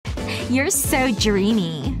You're so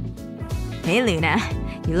dreamy. Hey, Luna.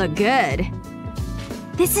 You look good.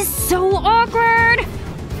 This is so awkward!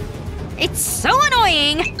 It's so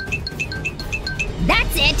annoying!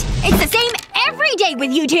 That's it! It's the same every day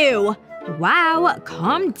with you two! Wow,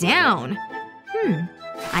 calm down.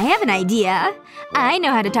 I have an idea. I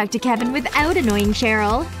know how to talk to Kevin without annoying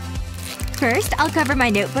Cheryl. First, I'll cover my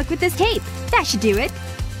notebook with this tape. That should do it.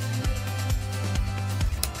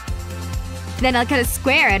 Then I'll cut a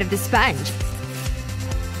square out of the sponge.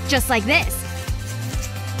 Just like this.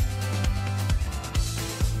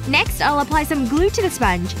 Next, I'll apply some glue to the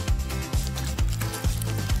sponge.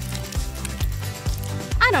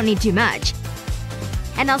 I don't need too much.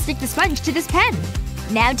 And I'll stick the sponge to this pen.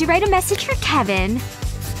 Now to write a message for Kevin.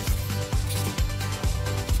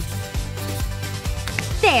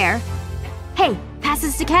 There. Hey, pass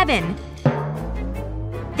this to Kevin.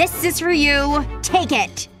 This is for you. Take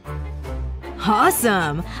it.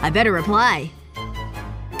 Awesome. I better reply.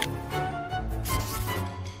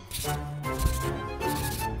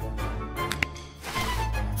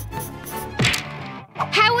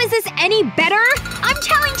 How is this any better? I'm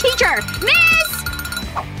telling teacher! Miss!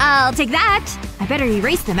 I'll take that. I better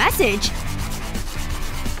erase the message.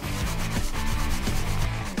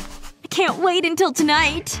 I can't wait until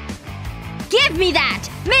tonight. Give me that!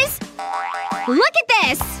 Miss! Look at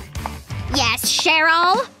this! Yes,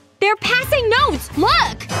 Cheryl? They're passing notes!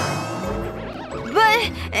 Look!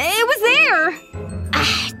 But it was there!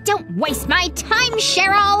 Don't waste my time,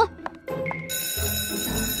 Cheryl!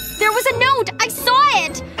 There was a note! I saw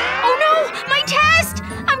it! Oh no! My test!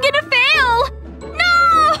 I'm gonna fail! No!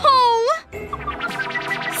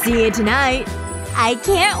 See you tonight. I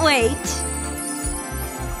can't wait.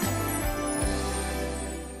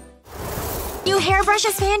 New hairbrush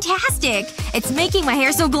is fantastic! It's making my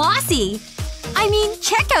hair so glossy! I mean,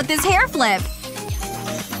 check out this hair flip!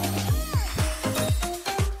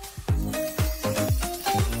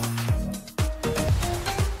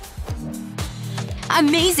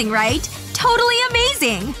 Amazing, right? Totally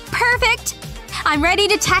amazing! Perfect! I'm ready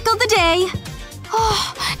to tackle the day!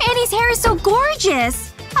 Oh, Annie's hair is so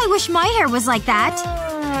gorgeous! I wish my hair was like that.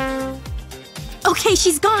 Okay,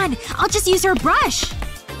 she's gone. I'll just use her brush.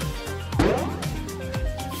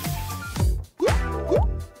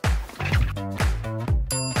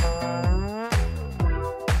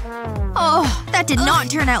 Oh, that did not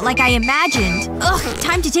turn out like I imagined. Ugh,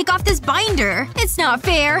 time to take off this binder. It's not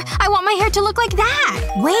fair. I want my hair to look like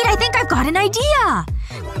that. Wait, I think I've got an idea.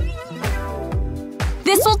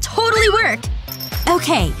 This will totally work.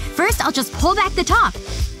 Okay, first I'll just pull back the top.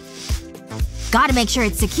 Gotta make sure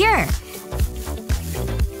it's secure.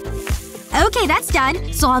 Okay, that's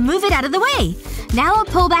done. So I'll move it out of the way. Now I'll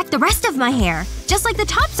pull back the rest of my hair. Just like the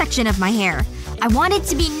top section of my hair. I want it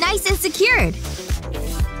to be nice and secured.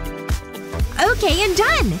 Okay, and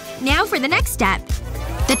done! Now for the next step.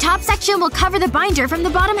 The top section will cover the binder from the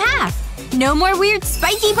bottom half. No more weird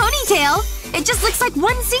spiky ponytail! It just looks like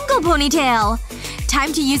one single ponytail.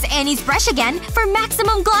 Time to use Annie's brush again for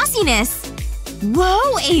maximum glossiness.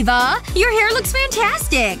 Whoa, Ava! Your hair looks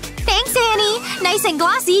fantastic! Thanks, Annie! Nice and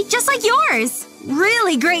glossy, just like yours!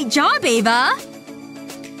 Really great job, Ava!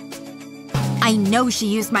 I know she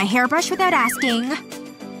used my hairbrush without asking.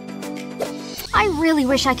 I really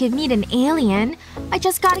wish I could meet an alien. I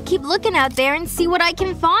just gotta keep looking out there and see what I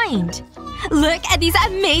can find. Look at these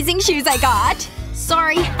amazing shoes I got!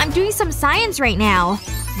 Sorry, I'm doing some science right now.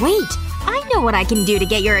 Wait, I know what I can do to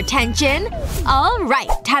get your attention. Alright,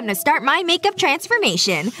 time to start my makeup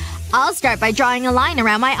transformation. I'll start by drawing a line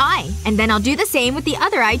around my eye. And then I'll do the same with the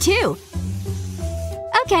other eye too.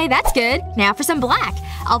 Okay, that's good. Now for some black.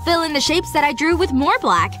 I'll fill in the shapes that I drew with more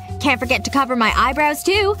black. Can't forget to cover my eyebrows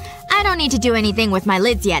too. I don't need to do anything with my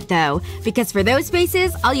lids yet though. Because for those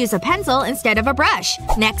spaces, I'll use a pencil instead of a brush.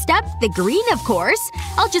 Next up, the green of course.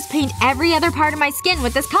 I'll just paint every other part of my skin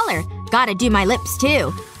with this color. Gotta do my lips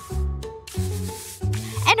too.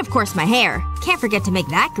 And of course my hair. Can't forget to make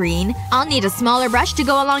that green. I'll need a smaller brush to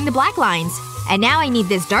go along the black lines. And now I need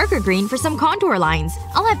this darker green for some contour lines.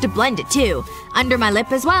 I'll have to blend it too. Under my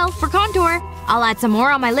lip as well, for contour. I'll add some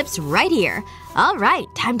more on my lips right here. Alright,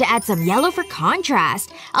 time to add some yellow for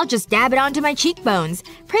contrast. I'll just dab it onto my cheekbones.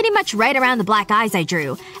 Pretty much right around the black eyes I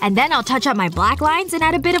drew. And then I'll touch up my black lines and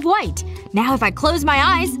add a bit of white. Now if I close my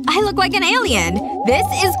eyes, I look like an alien. This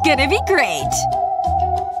is gonna be great!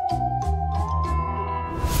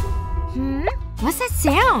 What's that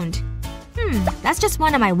sound? That's just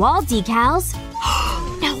one of my wall decals.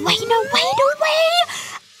 No way, no way, no way!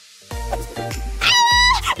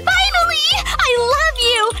 Ah! Finally! I love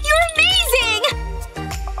you! You're amazing!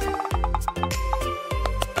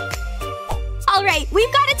 Alright,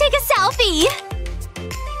 we've gotta take a selfie!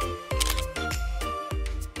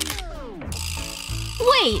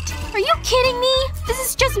 Wait, are you kidding me? This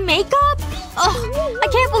is just makeup? Ugh, I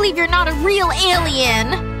can't believe you're not a real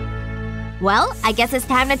alien. Well, I guess it's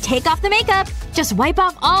time to take off the makeup. Just wipe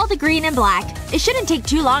off all the green and black. It shouldn't take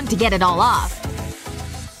too long to get it all off.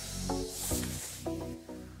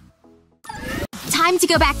 Time to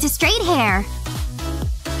go back to straight hair.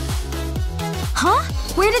 Huh?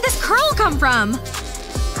 Where did this curl come from?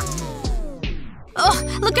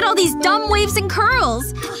 Ugh, look at all these dumb waves and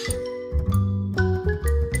curls.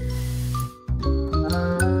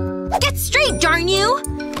 Get straight, darn you!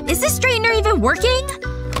 Is this straightener even working?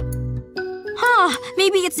 Huh,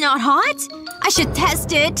 maybe it's not hot? I should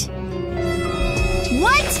test it.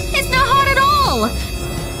 What? It's not hot at all!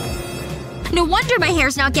 No wonder my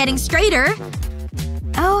hair's not getting straighter.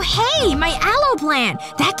 Oh hey, my aloe plant!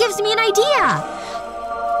 That gives me an idea!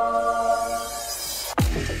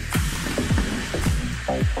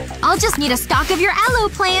 I'll just need a stalk of your aloe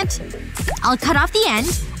plant. I'll cut off the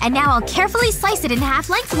end, and now I'll carefully slice it in half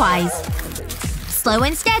lengthwise. Slow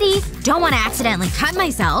and steady. Don't want to accidentally cut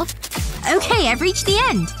myself. Okay, I've reached the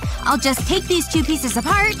end. I'll just take these two pieces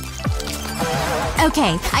apart.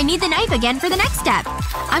 Okay, I need the knife again for the next step.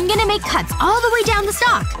 I'm gonna make cuts all the way down the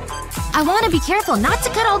stalk. I want to be careful not to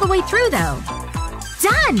cut all the way through, though.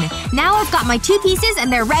 Done! Now I've got my two pieces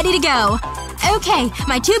and they're ready to go. Okay,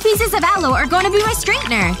 my two pieces of aloe are going to be my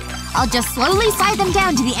straightener. I'll just slowly slide them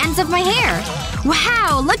down to the ends of my hair.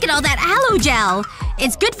 Wow, look at all that aloe gel!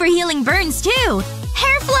 It's good for healing burns, too.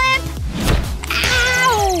 Hair flip!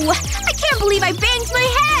 Ow! I can't believe I banged my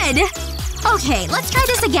head! Okay, let's try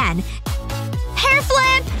this again. Hair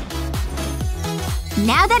flip!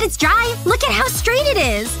 Now that it's dry, look at how straight it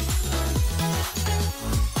is!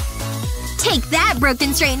 Take that,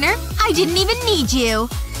 broken straightener! I didn't even need you!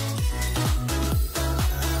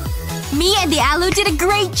 Me and the aloe did a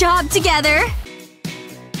great job together!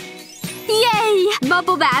 Yay!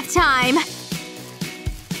 Bubble bath time!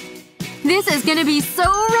 This is gonna be so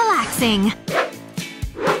relaxing.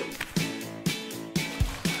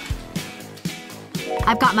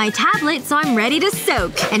 I've got my tablet, so I'm ready to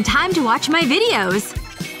soak. And time to watch my videos.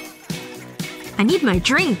 I need my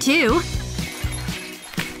drink, too.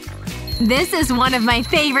 This is one of my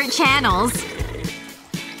favorite channels.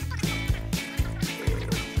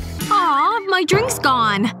 Aw, my drink's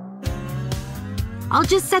gone. I'll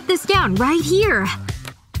just set this down right here.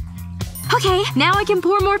 Okay, now I can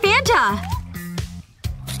pour more Fanta.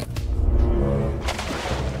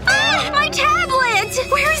 Ah! My tablet!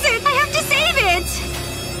 Where is it? I have to save it!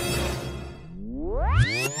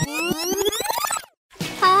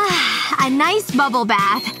 Ah, a nice bubble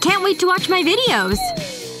bath. Can't wait to watch my videos.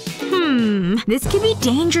 This could be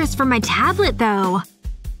dangerous for my tablet, though.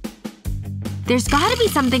 There's gotta be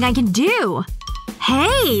something I can do.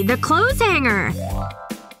 Hey, the clothes hanger.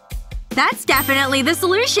 That's definitely the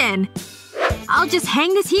solution. I'll just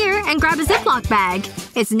hang this here and grab a Ziploc bag.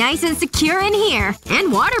 It's nice and secure in here.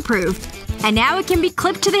 And waterproof. And now it can be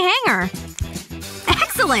clipped to the hanger.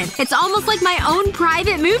 Excellent! It's almost like my own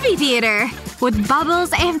private movie theater. With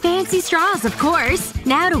bubbles and fancy straws, of course.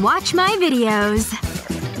 Now to watch my videos.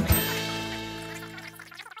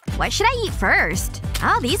 What should I eat first?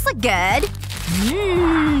 Oh, these look good.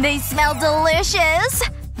 They smell delicious.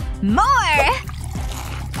 More!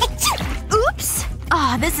 Oops!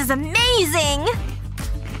 Oh, this is amazing!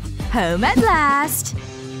 Home at last.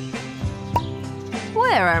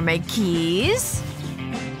 Where are my keys?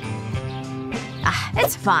 Ah,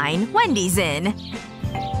 it's fine. Wendy's in.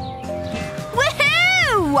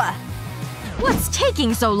 Woohoo! What's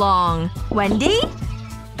taking so long? Wendy?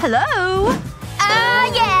 Hello?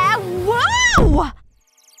 Yeah! Whoa!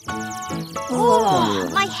 Oh,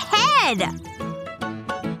 my head!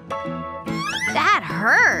 That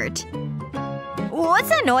hurt. What's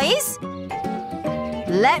that noise?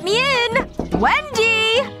 Let me in!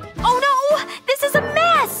 Wendy! Oh no! This is a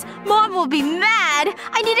mess! Mom will be mad!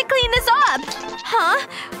 I need to clean this up! Huh?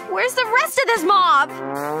 Where's the rest of this mop?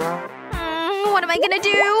 What am I gonna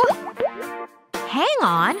do? Hang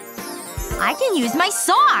on. I can use my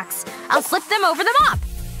socks! I'll slip them over the mop.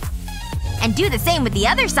 And do the same with the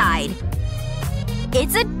other side.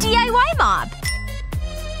 It's a DIY mop.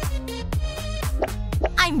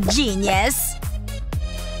 I'm genius.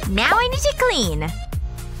 Now I need to clean.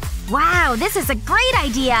 Wow, this is a great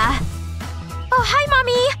idea. Oh, hi,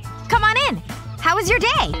 Mommy! Come on in. How was your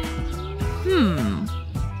day?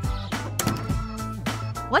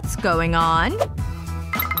 What's going on?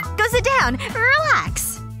 Go sit down.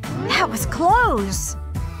 Relax. That was close.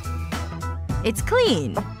 It's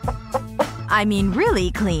clean. I mean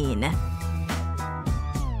really clean.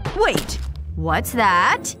 Wait. What's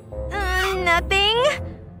that? Nothing?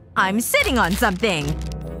 I'm sitting on something.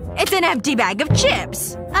 It's an empty bag of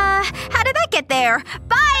chips. How did that get there?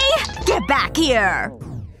 Bye! Get back here!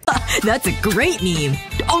 That's a great meme.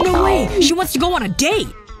 Oh, no way! She wants to go on a date!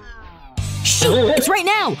 Shoot! It's right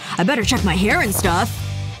now! I better check my hair and stuff.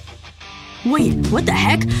 Wait, what the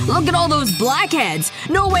heck? Look at all those blackheads!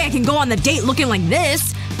 No way I can go on the date looking like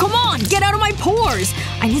this! Come on, get out of my pores!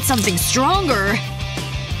 I need something stronger.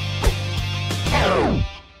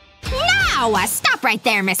 Now! Stop right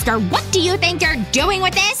there, mister! What do you think you're doing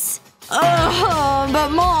with this? But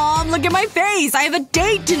Mom, look at my face! I have a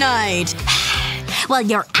date tonight! Well,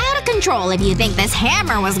 you're out of control if you think this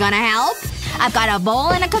hammer was gonna help. I've got a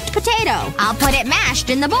bowl and a cooked potato. I'll put it mashed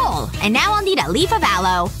in the bowl. And now I'll need a leaf of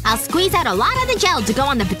aloe. I'll squeeze out a lot of the gel to go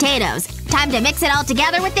on the potatoes. Time to mix it all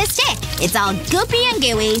together with this stick. It's all goopy and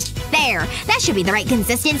gooey. There. That should be the right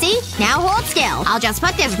consistency. Now hold still. I'll just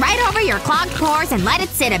put this right over your clogged pores and let it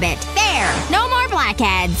sit a bit. There. No more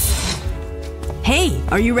blackheads. Hey,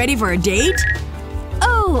 are you ready for a date?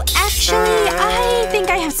 Oh, actually, I think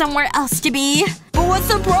I have somewhere else to be. But what's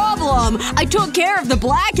the problem? I took care of the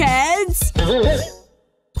blackheads!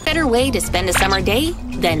 Better way to spend a summer day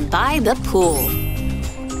than by the pool.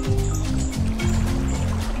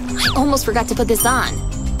 I almost forgot to put this on.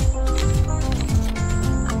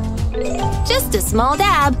 Just a small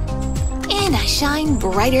dab. And I shine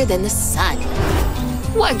brighter than the sun.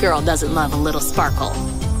 What girl doesn't love a little sparkle?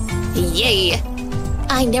 Yay!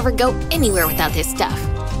 I never go anywhere without this stuff.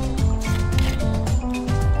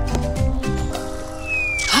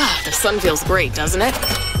 The sun feels great, doesn't it?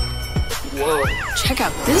 Whoa, check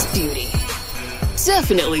out this beauty.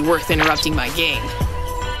 Definitely worth interrupting my game.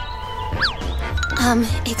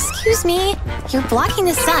 Excuse me? You're blocking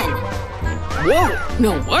the sun. Whoa,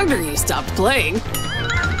 no wonder you stopped playing.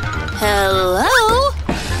 Hello?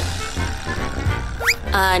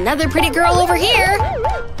 Another pretty girl over here.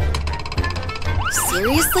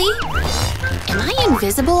 Seriously? Am I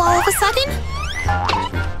invisible all of a sudden?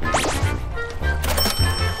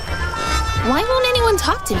 Why won't anyone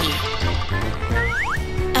talk to me?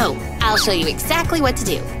 Oh, I'll show you exactly what to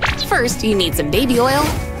do. First, you need some baby oil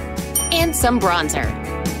and some bronzer.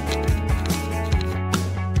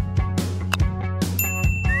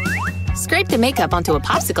 Scrape the makeup onto a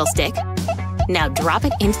popsicle stick. Now drop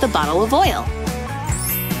it into the bottle of oil.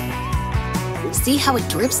 See how it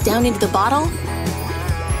drips down into the bottle?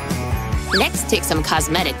 Next, take some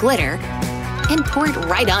cosmetic glitter and pour it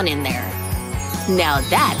right on in there. Now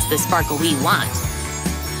that's the sparkle we want.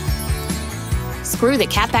 Screw the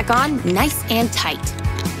cap back on nice and tight.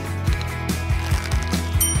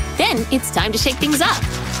 Then it's time to shake things up.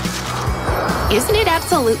 Isn't it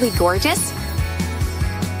absolutely gorgeous?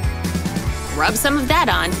 Rub some of that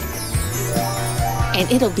on,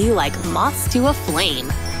 and it'll be like moths to a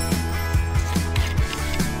flame.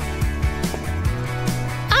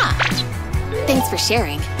 Thanks for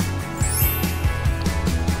sharing.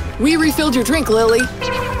 We refilled your drink, Lily.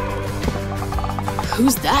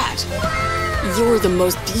 Who's that? You're the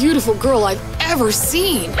most beautiful girl I've ever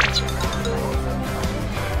seen.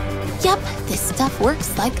 Yep, this stuff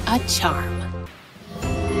works like a charm.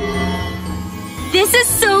 This is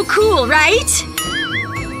so cool, right?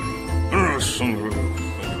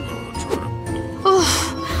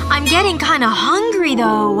 I'm getting kinda hungry,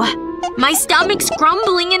 though. My stomach's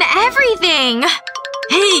grumbling and everything!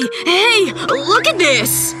 Hey! Look at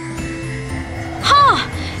this! Huh!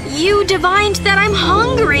 You divined that I'm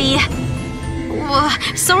hungry.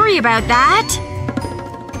 Sorry about that.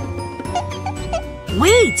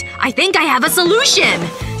 Wait! I think I have a solution!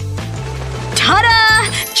 Ta-da!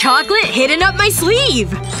 Chocolate hidden up my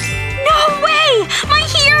sleeve! No way! My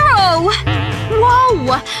hero!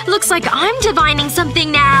 Whoa! Looks like I'm divining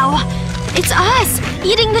something now. It's us!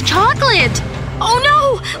 Eating the chocolate! Oh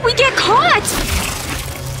no! We get caught!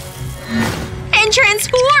 And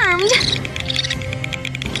transformed!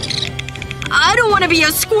 I don't want to be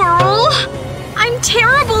a squirrel! I'm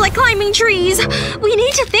terrible at climbing trees! We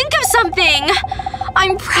need to think of something!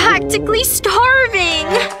 I'm practically starving!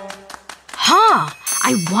 Huh.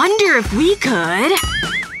 I wonder if we could…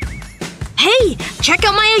 Hey! Check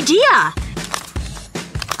out my idea!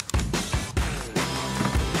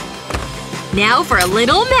 Now for a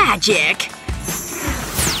little magic.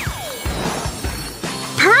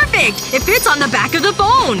 Perfect! It fits on the back of the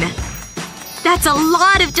phone! That's a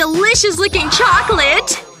lot of delicious-looking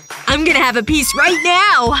chocolate! I'm gonna have a piece right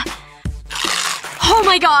now! Oh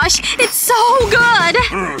my gosh! It's so good!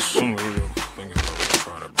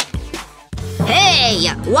 Hey!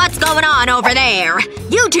 What's going on over there?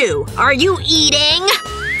 You two! Are you eating?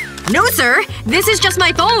 No, sir! This is just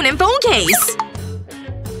my phone and phone case!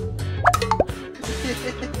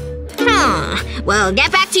 Well,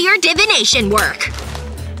 get back to your divination work.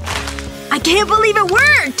 I can't believe it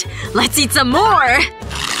worked! Let's eat some more!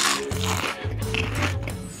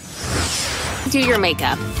 Do your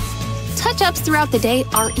makeup. Touch-ups throughout the day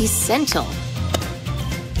are essential.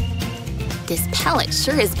 This palette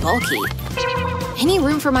sure is bulky. Any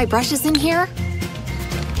room for my brushes in here?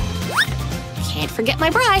 Can't forget my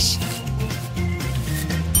brush.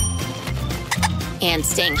 And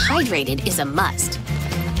staying hydrated is a must.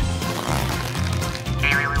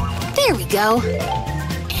 There we go.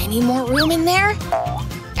 Any more room in there?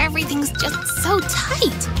 Everything's just so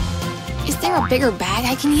tight. Is there a bigger bag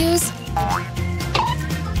I can use?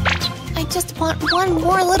 I just want one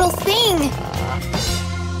more little thing.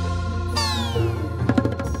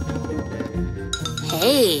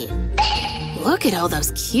 Hey, look at all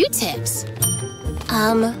those Q-tips.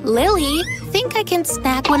 Lily, think I can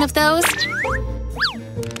snag one of those?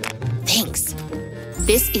 Thanks.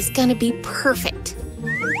 This is gonna be perfect.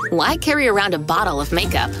 Why carry around a bottle of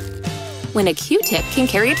makeup when a Q-tip can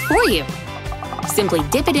carry it for you? Simply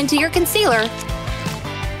dip it into your concealer.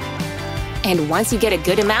 And once you get a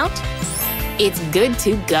good amount, it's good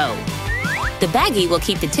to go. The baggie will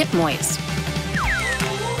keep the tip moist.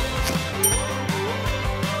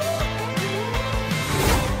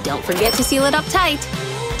 Don't forget to seal it up tight.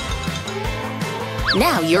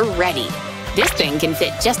 Now you're ready. This thing can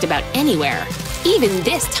fit just about anywhere, even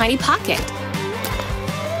this tiny pocket.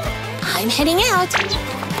 I'm heading out.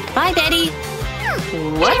 Bye, Betty.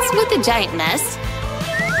 What's with the giant mess?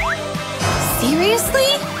 Seriously?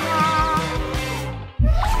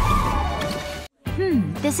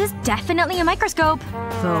 This is definitely a microscope.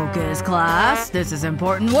 Focus, class. This is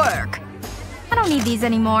important work. I don't need these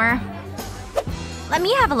anymore. Let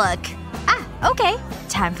me have a look. Ah, okay.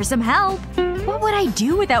 Time for some help. What would I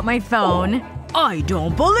do without my phone? I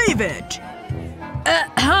don't believe it!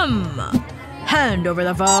 Ahem. Hand over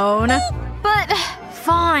the phone. But…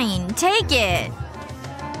 fine. Take it.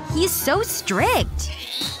 He's so strict.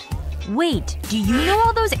 Wait, do you know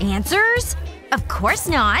all those answers? Of course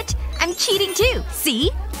not. I'm cheating too.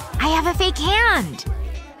 See? I have a fake hand.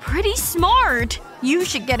 Pretty smart. You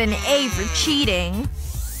should get an A for cheating.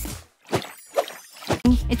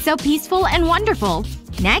 It's so peaceful and wonderful.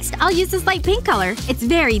 Next, I'll use this light pink color. It's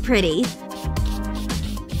very pretty.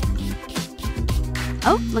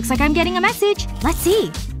 Oh, looks like I'm getting a message. Let's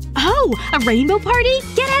see. Oh! A rainbow party?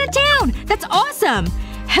 Get out of town! That's awesome!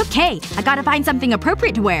 Okay, I gotta find something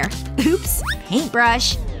appropriate to wear. Oops.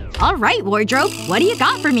 Paintbrush. Alright, wardrobe. What do you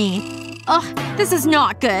got for me? Ugh, this is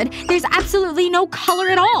not good. There's absolutely no color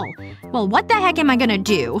at all. Well, what the heck am I gonna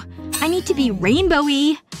do? I need to be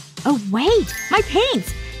rainbowy. Oh wait! My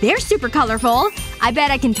paints! They're super colorful. I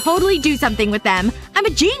bet I can totally do something with them. I'm a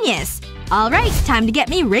genius! Alright, time to get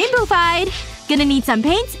me rainbow-fied. Gonna need some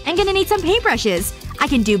paints and gonna need some paintbrushes. I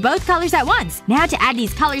can do both colors at once. Now to add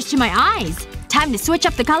these colors to my eyes. Time to switch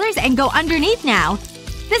up the colors and go underneath now.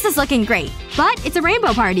 This is looking great. But it's a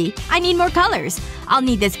rainbow party. I need more colors. I'll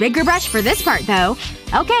need this bigger brush for this part, though.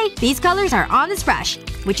 Okay, these colors are on this brush,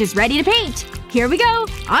 which is ready to paint. Here we go.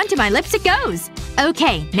 Onto my lipstick goes.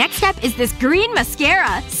 Okay, next step is this green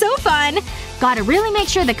mascara. So fun! Gotta really make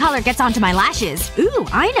sure the color gets onto my lashes. Ooh,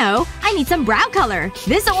 I know. I need some brow color.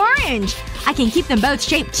 This orange! I can keep them both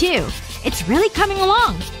shaped, too. It's really coming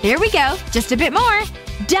along. There we go. Just a bit more.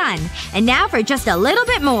 Done. And now for just a little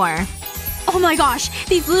bit more. Oh my gosh,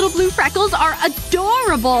 these little blue freckles are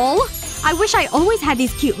adorable! I wish I always had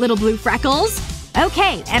these cute little blue freckles.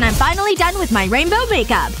 Okay, and I'm finally done with my rainbow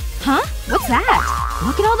makeup. Huh? What's that?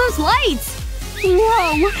 Look at all those lights!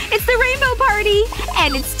 Whoa! It's the rainbow party!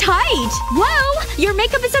 And it's tight! Whoa! Your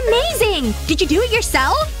makeup is amazing! Did you do it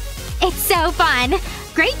yourself? It's so fun!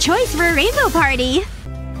 Great choice for a rainbow party!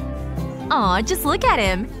 Aw, just look at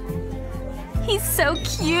him. He's so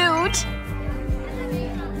cute.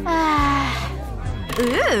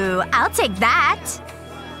 Ooh, I'll take that.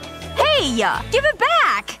 Hey! Give it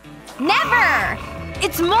back! Never!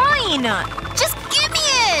 It's mine! Just give me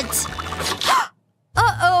it!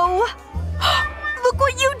 Uh-oh. Look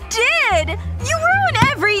what you did! You ruined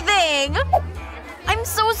everything! I'm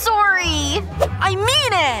so sorry. I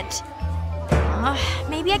mean it!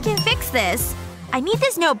 Maybe I can fix this. I need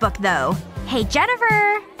this notebook, though. Hey,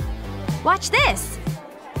 Jennifer! Watch this.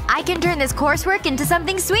 I can turn this coursework into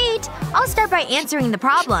something sweet. I'll start by answering the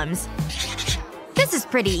problems. This is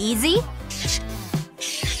pretty easy.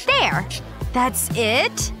 There. That's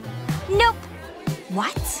it? Nope.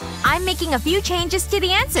 What? I'm making a few changes to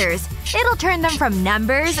the answers. It'll turn them from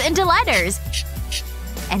numbers into letters.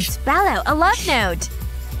 And spell out a love note.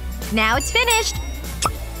 Now it's finished!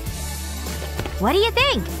 What do you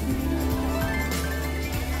think?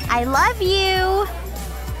 I love you!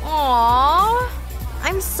 Aww.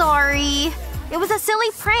 I'm sorry. It was a silly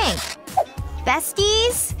prank.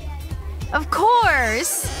 Besties? Of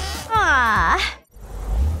course. Ah.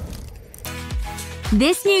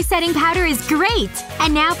 This new setting powder is great!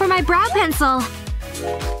 And now for my brow pencil.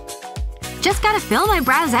 Just gotta fill my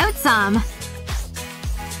brows out some.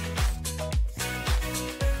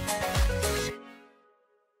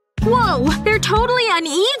 Whoa! They're totally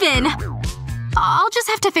uneven! I'll just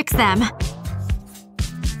have to fix them.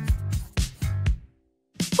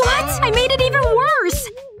 What? I made it even worse!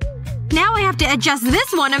 Now I have to adjust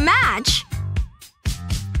this one to match.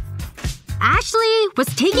 Ashley,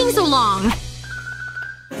 what's taking so long?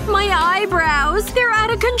 My eyebrows! They're out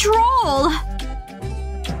of control!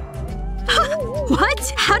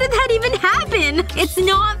 What? How did that even happen? It's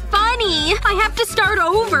not funny! I have to start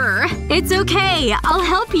over. It's okay. I'll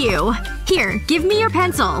help you. Here, give me your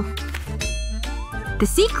pencil. The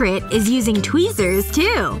secret is using tweezers,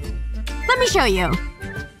 too. Let me show you.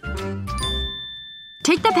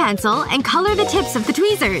 Take the pencil and color the tips of the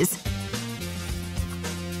tweezers.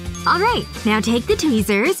 Alright, now take the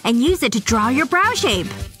tweezers and use it to draw your brow shape.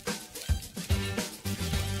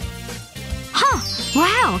 Huh.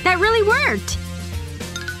 Wow, that really worked!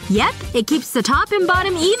 Yep, it keeps the top and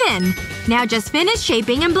bottom even. Now just finish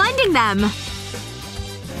shaping and blending them.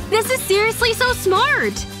 This is seriously so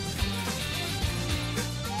smart!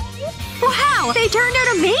 Wow! They turned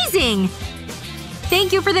out amazing!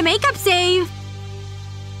 Thank you for the makeup save!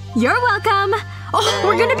 You're welcome! Oh,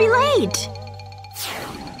 we're gonna be late!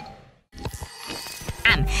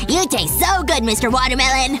 You taste so good, Mr.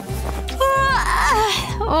 Watermelon!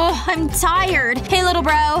 Oh, I'm tired. Hey, little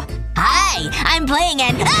bro. Hi! I'm playing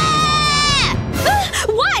an… Ah!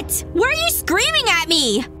 What? Why are you screaming at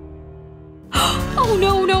me? Oh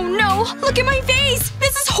no, no, no. Look at my face!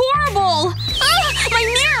 This is horrible! Ah, my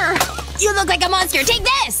mirror! You look like a monster! Take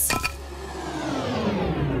this!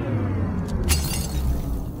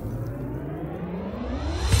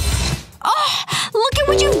 Oh! Look at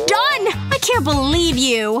what you've done! I can't believe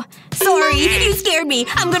you! Sorry, you scared me.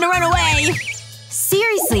 I'm gonna run away.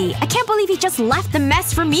 Seriously, I can't believe he just left the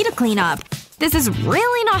mess for me to clean up. This is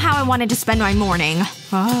really not how I wanted to spend my morning.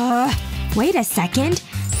 Wait a second.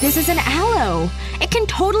 This is an aloe. It can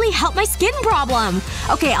totally help my skin problem.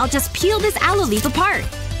 Okay, I'll just peel this aloe leaf apart.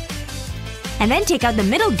 And then take out the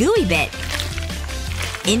middle gooey bit.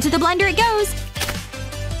 Into the blender it goes.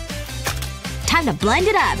 Time to blend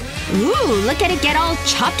it up. Ooh, look at it get all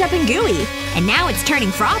chopped up and gooey. And now it's turning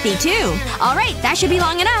frothy, too. Alright, that should be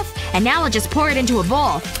long enough. And now I'll just pour it into a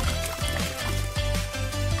bowl.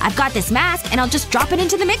 I've got this mask, and I'll just drop it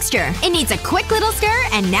into the mixture. It needs a quick little stir,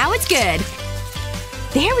 and now it's good.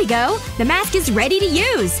 There we go. The mask is ready to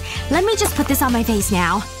use. Let me just put this on my face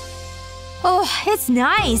now. Oh, it's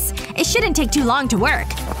nice. It shouldn't take too long to work.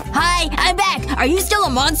 Hi, I'm back. Are you still a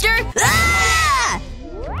monster? Ah!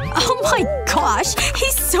 Oh my gosh.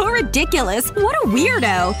 He's so ridiculous. What a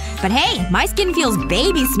weirdo. But hey, my skin feels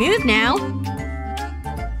baby smooth now.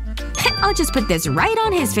 I'll just put this right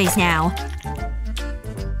on his face now.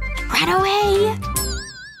 Right away.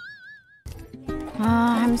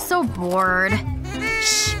 I'm so bored.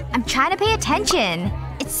 Shh. I'm trying to pay attention.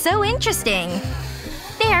 It's so interesting.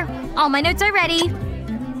 There. All my notes are ready.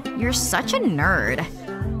 You're such a nerd.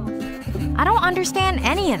 I don't understand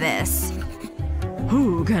any of this.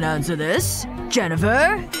 Who can answer this?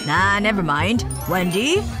 Jennifer? Nah, never mind.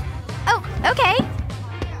 Wendy? Oh, okay.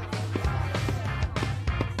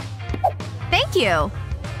 Thank you.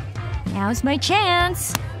 Now's my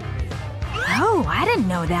chance. Oh, I didn't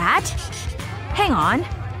know that. Hang on.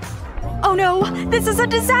 Oh no! This is a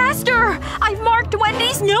disaster! I've marked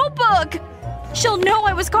Wendy's notebook! She'll know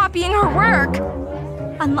I was copying her work.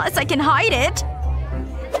 Unless I can hide it.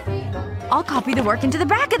 I'll copy the work into the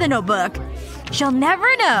back of the notebook. She'll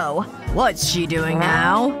never know. What's she doing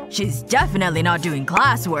now? She's definitely not doing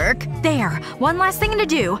classwork. There. One last thing to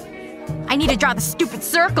do. I need to draw the stupid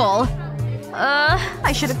circle.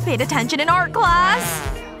 I should have paid attention in art class.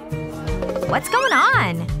 What's going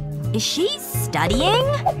on? Is she studying?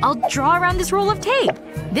 I'll draw around this roll of tape.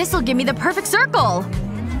 This'll give me the perfect circle.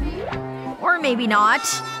 Or maybe not.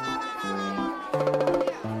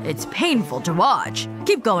 It's painful to watch.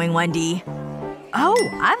 Keep going, Wendy. Oh,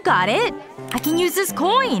 I've got it. I can use this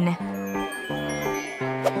coin.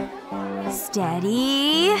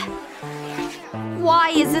 Steady. Why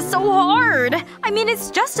is this so hard? I mean,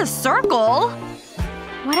 it's just a circle.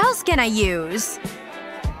 What else can I use?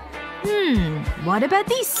 What about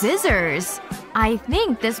these scissors? I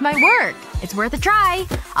think this might work. It's worth a try.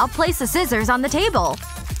 I'll place the scissors on the table.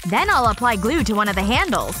 Then I'll apply glue to one of the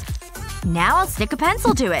handles. Now I'll stick a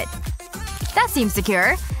pencil to it. That seems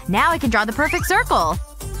secure. Now I can draw the perfect circle.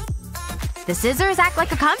 The scissors act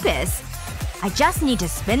like a compass. I just need to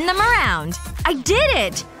spin them around. I did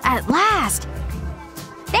it! At last!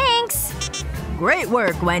 Thanks! Great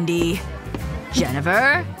work, Wendy.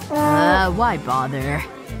 Jennifer? Why bother?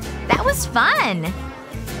 That was fun!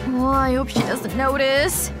 Oh, I hope she doesn't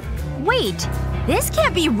notice. Wait. This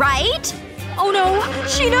can't be right! Oh no!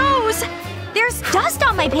 She knows! There's dust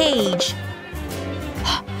on my page!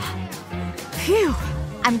 Phew.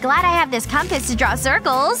 I'm glad I have this compass to draw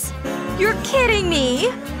circles. You're kidding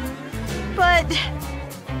me! But…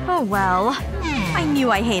 oh well. I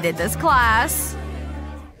knew I hated this class.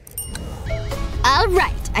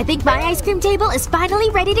 Alright, I think my ice cream table is finally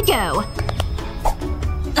ready to go.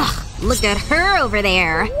 Ugh, look at her over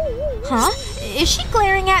there. Huh? Is she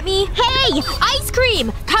glaring at me? Hey! Ice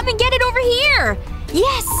cream! Come and get it over here!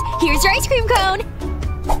 Yes! Here's your ice cream cone!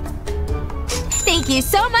 Thank you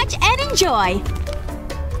so much and enjoy!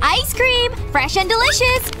 Ice cream! Fresh and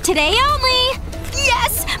delicious! Today only!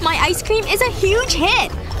 Yes! My ice cream is a huge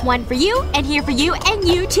hit! One for you, and here for you, and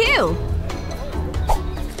you too!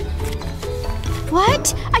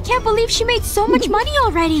 What? I can't believe she made so much money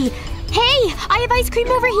already! Hey! I have ice cream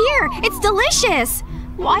over here! It's delicious!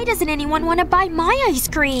 Why doesn't anyone want to buy my ice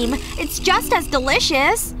cream? It's just as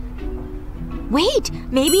delicious! Wait!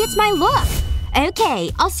 Maybe it's my look! Okay,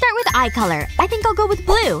 I'll start with eye color. I think I'll go with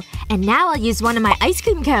blue. And now I'll use one of my ice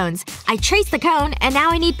cream cones. I traced the cone, and now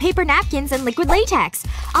I need paper napkins and liquid latex.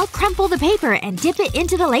 I'll crumple the paper and dip it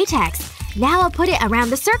into the latex. Now I'll put it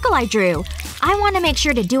around the circle I drew. I want to make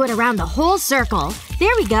sure to do it around the whole circle.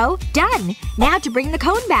 There we go. Done. Now to bring the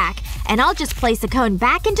cone back. And I'll just place the cone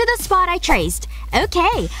back into the spot I traced.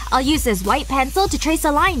 Okay. I'll use this white pencil to trace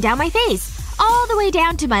a line down my face. All the way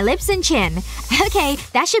down to my lips and chin. Okay,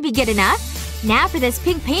 that should be good enough. Now for this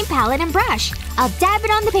pink paint palette and brush. I'll dab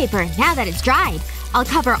it on the paper now that it's dried. I'll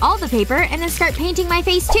cover all the paper and then start painting my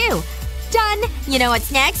face too. Done! You know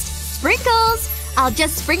what's next? Sprinkles! I'll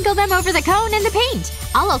just sprinkle them over the cone and the paint.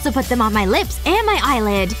 I'll also put them on my lips and my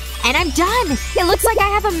eyelid. And I'm done! It looks like I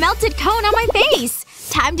have a melted cone on my face!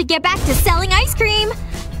 Time to get back to selling ice cream!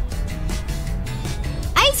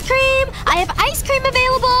 Ice cream! I have ice cream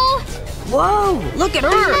available! Whoa! Look at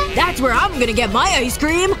her! That's where I'm gonna get my ice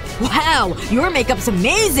cream! Wow! Your makeup's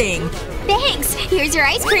amazing! Thanks! Here's your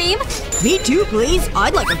ice cream! Me too, please.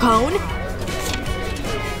 I'd like a cone.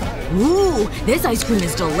 Ooh, this ice cream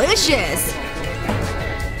is delicious!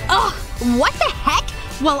 Ugh! What the heck?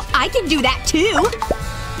 Well, I can do that too!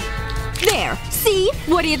 There! See?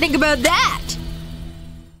 What do you think about that?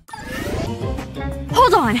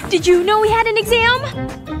 Hold on! Did you know we had an exam?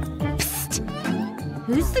 Psst.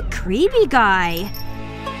 Who's the creepy guy?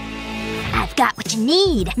 I've got what you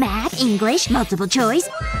need. Math, English, multiple choice.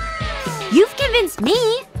 You've convinced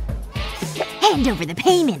me! Hand over the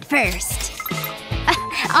payment first.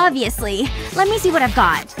 Obviously. Let me see what I've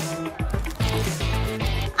got.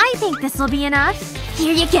 I think this'll be enough.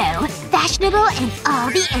 Here you go. Fashionable and all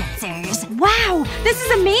the answers. Wow! This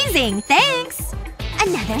is amazing! Thanks!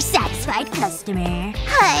 Another satisfied customer.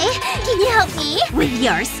 Hi, can you help me? With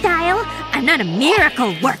your style? I'm not a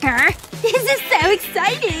miracle worker! This is so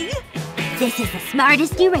exciting! This is the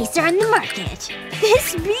smartest eraser on the market.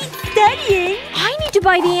 This beats studying! I need to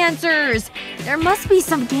buy the answers! There must be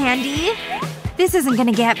some candy. This isn't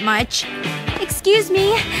gonna get much. Excuse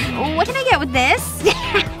me. What can I get with this?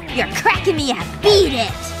 You're cracking me up. Beat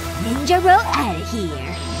it! Ninja roll out of here.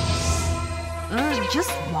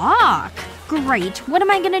 Just walk. Great. What am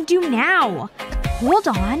I gonna do now? Hold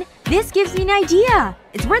on. This gives me an idea.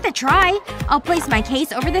 It's worth a try. I'll place my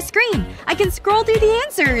case over the screen. I can scroll through the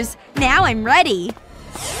answers. Now I'm ready.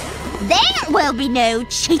 There will be no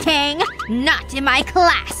cheating! Not in my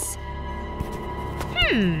class.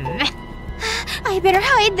 I better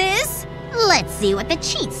hide this. Let's see what the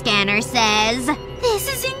cheat scanner says. This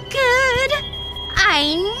isn't good.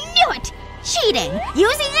 I knew it! Cheating!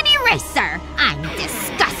 Using an eraser! I'm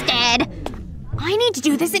disgusted! I need to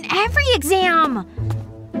do this in every exam.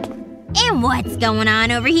 And what's going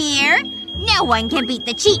on over here? No one can beat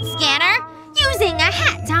the cheat scanner! Using a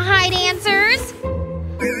hat to hide answers!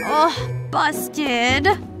 Oh, busted.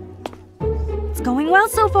 It's going well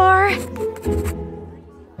so far.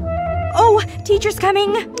 Oh, teacher's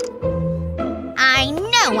coming. I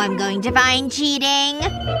know I'm going to find cheating.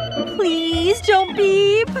 Please don't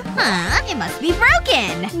beep. Huh? It must be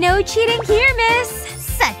broken. No cheating here, miss.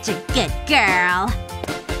 Such a good girl.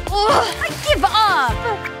 Ugh, I give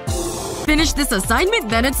up. Finish this assignment,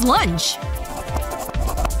 then it's lunch.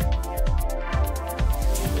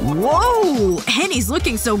 Whoa! Annie's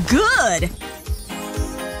looking so good!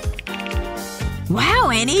 Wow,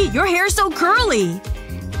 Annie! Your hair's so curly!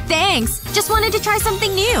 Thanks. Just wanted to try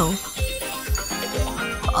something new.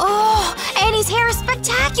 Oh, Annie's hair is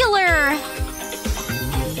spectacular!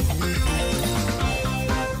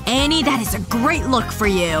 Annie, that is a great look for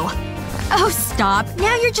you. Oh, stop.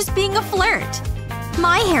 Now you're just being a flirt.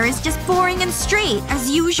 My hair is just boring and straight, as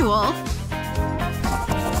usual.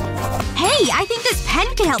 Hey, I think this pen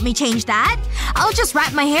can help me change that. I'll just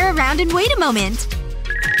wrap my hair around and wait a moment.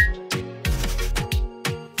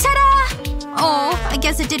 Ta-da! Oh, I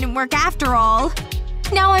guess it didn't work after all.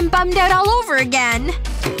 Now I'm bummed out all over again.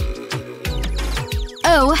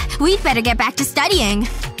 Oh, we'd better get back to studying.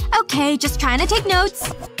 Okay, just trying to take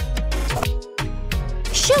notes.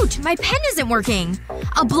 Shoot! My pen isn't working.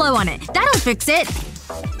 I'll blow on it. That'll fix it.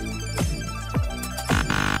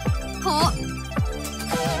 Oh.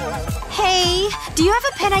 Hey, do you have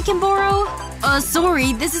a pen I can borrow?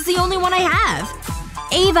 Sorry. This is the only one I have.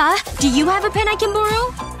 Ava, do you have a pen I can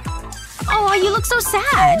borrow? Oh, you look so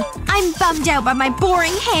sad. I'm bummed out by my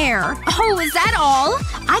boring hair. Oh, is that all?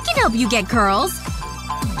 I can help you get curls.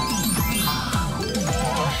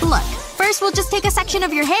 Look, first we'll just take a section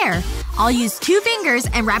of your hair. I'll use 2 fingers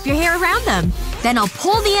and wrap your hair around them. Then I'll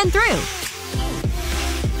pull the end through.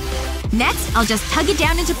 Next, I'll just tug it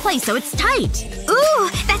down into place so it's tight. Ooh,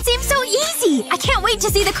 that seems so easy! I can't wait to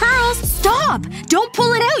see the curls! Stop! Don't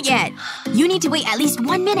pull it out yet! You need to wait at least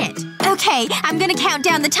 1 minute. Okay, I'm gonna count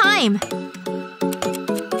down the time.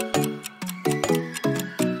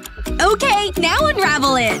 Okay, now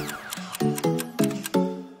unravel it!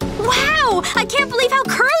 Wow! I can't believe how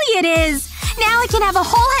curly it is! Now I can have a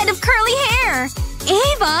whole head of curly hair!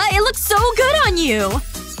 Ava, it looks so good on you!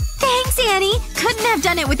 Thanks, Annie. Couldn't have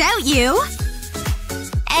done it without you.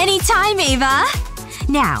 Anytime, Ava.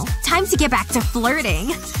 Now, time to get back to flirting.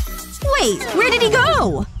 Wait, where did he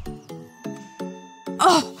go?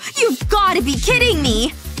 Oh, you've gotta be kidding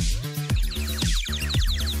me!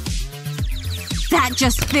 That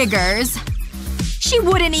just figures. She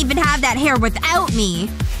wouldn't even have that hair without me.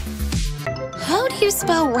 How do you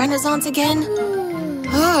spell Renaissance again?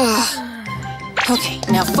 Okay,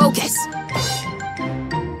 now focus.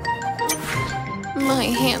 My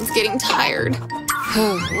hand's getting tired.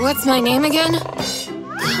 What's my name again?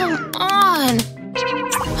 Come on!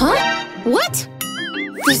 Huh? What?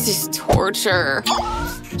 This is torture.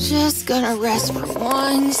 Just gonna rest for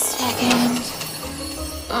 1 second.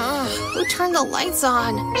 Who turned the lights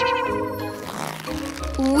on?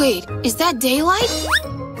 Wait, is that daylight?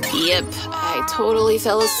 Yep, I totally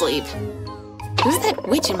fell asleep. Who's that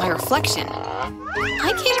witch in my reflection?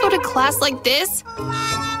 I can't go to class like this.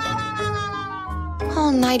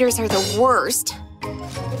 All-nighters are the worst.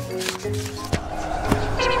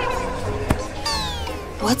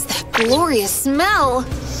 What's that glorious smell?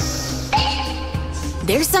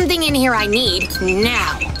 There's something in here I need,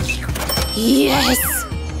 now. Yes!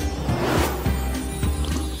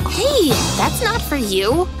 Hey, that's not for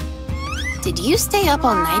you. Did you stay up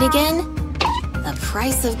all night again? The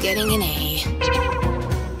price of getting an A.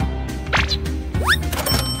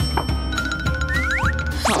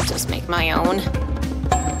 I'll just make my own.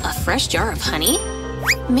 A fresh jar of honey?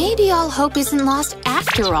 Maybe all hope isn't lost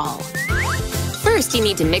after all. First, you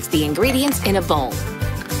need to mix the ingredients in a bowl.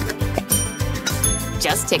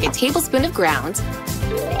 Just take a tablespoon of grounds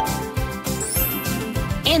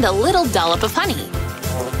and a little dollop of honey.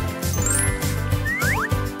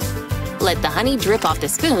 Let the honey drip off the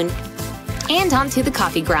spoon and onto the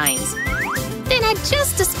coffee grinds. Then add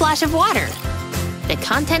just a splash of water. The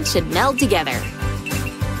contents should meld together.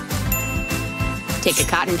 Take a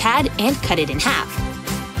cotton pad and cut it in half.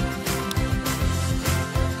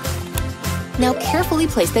 Now carefully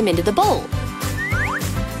place them into the bowl.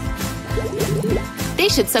 They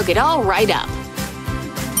should soak it all right up.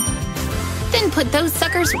 Then put those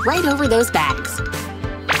suckers right over those bags.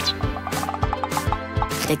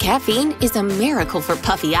 The caffeine is a miracle for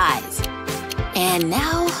puffy eyes. And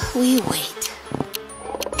now we wait.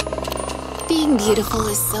 Being beautiful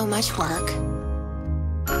is so much work.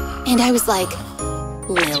 And I was like,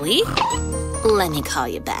 Lily? Let me call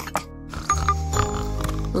you back.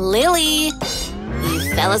 Lily!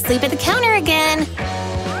 You fell asleep at the counter again!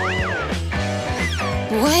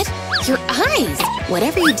 What? Your eyes!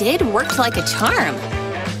 Whatever you did worked like a charm.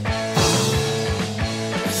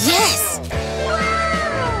 Yes!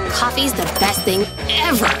 Coffee's the best thing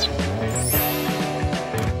ever!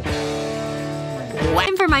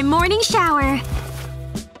 Time for my morning shower.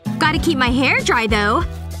 Gotta keep my hair dry, though.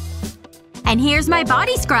 And here's my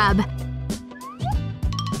body scrub.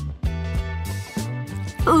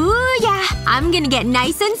 Ooh, yeah. I'm gonna get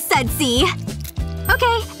nice and sudsy.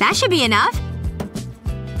 Okay, that should be enough.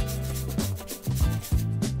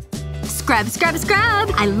 Scrub, scrub,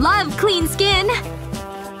 scrub! I love clean skin!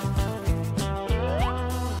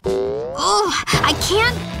 Oh, I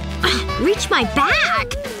can't reach my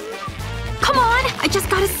back! Come on! I just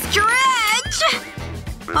gotta stretch!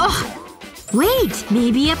 Oh. Wait,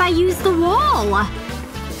 maybe if I use the wall.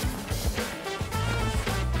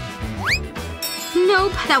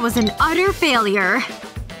 Nope, that was an utter failure.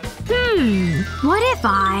 What if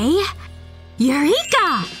I…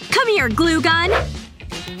 Eureka! Come here, glue gun!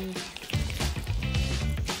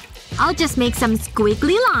 I'll just make some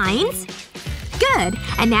squiggly lines. Good.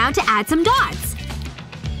 And now to add some dots.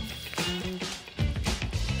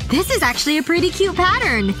 This is actually a pretty cute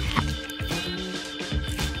pattern.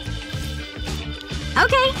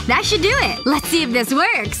 Okay, that should do it. Let's see if this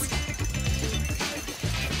works.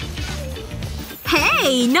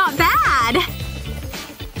 Hey, not bad!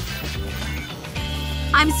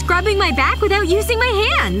 I'm scrubbing my back without using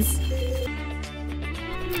my hands.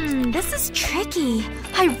 This is tricky.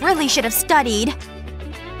 I really should have studied.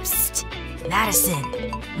 Psst. Madison.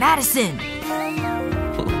 Madison.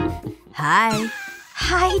 Hi.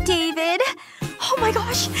 Hi, David. Oh my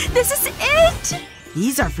gosh, this is it!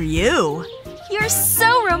 These are for you. You're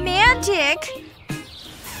so romantic.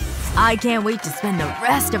 I can't wait to spend the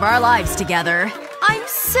rest of our lives together. I'm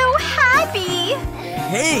so happy!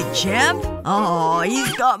 Hey, champ! Aw,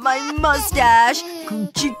 he's got my mustache!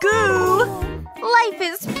 Coochie coo! Life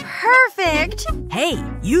is perfect! Hey,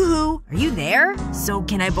 yoo-hoo! Are you there? So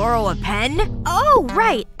can I borrow a pen? Oh,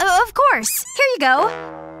 right. Of course. Here you go.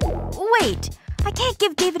 Wait. I can't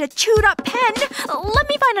give David a chewed-up pen. Let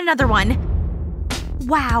me find another one.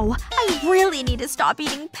 Wow. I really need to stop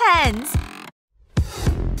eating pens.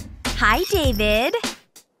 Hi, David.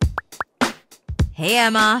 Hey,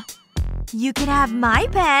 Emma. You can have my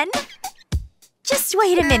pen. Just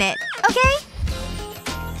wait a minute, okay?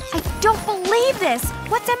 I don't believe this!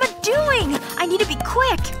 What's Emma doing? I need to be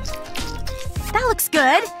quick. That looks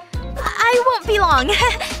good. I won't be long.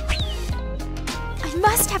 I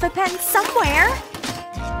must have a pen somewhere.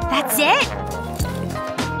 That's it?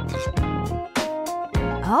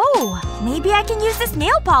 Oh, maybe I can use this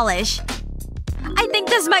nail polish. I think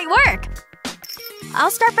this might work.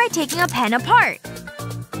 I'll start by taking a pen apart.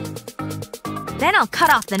 Then I'll cut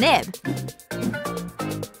off the nib.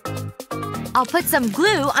 I'll put some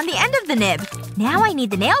glue on the end of the nib. Now I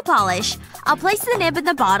need the nail polish. I'll place the nib in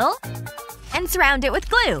the bottle and surround it with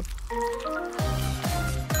glue.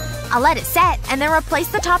 I'll let it set and then replace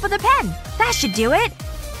the top of the pen. That should do it.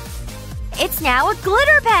 It's now a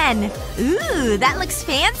glitter pen! Ooh, that looks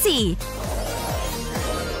fancy!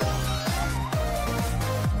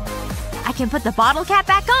 I can put the bottle cap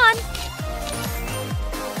back on.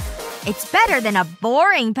 It's better than a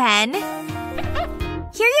boring pen.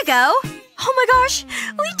 Here you go. Oh my gosh!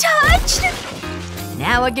 We touched!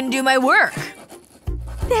 Now I can do my work.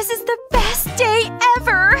 This is the best day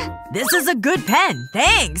ever! This is a good pen.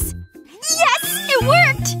 Thanks! Yes! It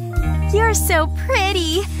worked! You're so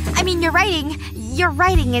pretty. I mean, your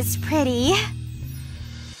writing is pretty.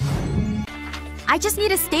 I just need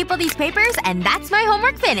to staple these papers and that's my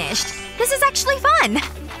homework finished. This is actually fun.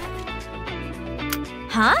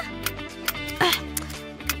 Huh?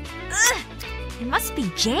 It must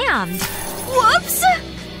be jammed. Whoops!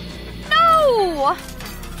 No!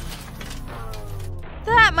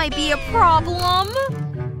 That might be a problem.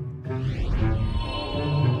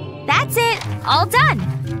 That's it. All done.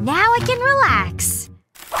 Now I can relax.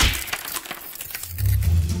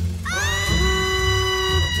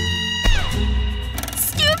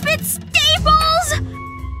 Stupid staples!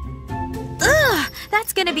 Ugh,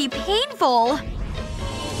 that's gonna be painful.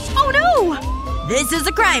 Oh no! This is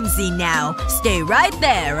a crime scene now. Stay right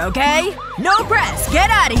there, okay? No press! Get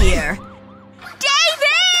out of here!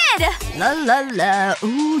 David! La la la.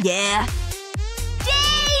 Ooh, yeah.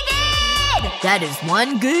 David! That is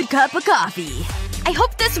one good cup of coffee. I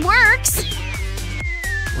hope this works.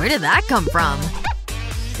 Where did that come from?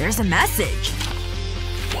 There's a message.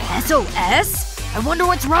 SOS? I wonder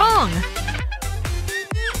what's wrong.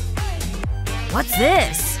 What's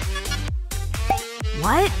this?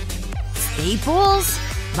 What? Staples?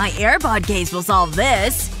 My AirPod case will solve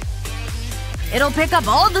this. It'll pick up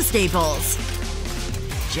all the staples.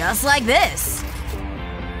 Just like this.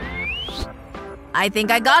 I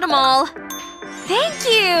think I got them all. Thank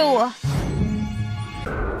you!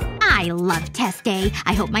 I love test day.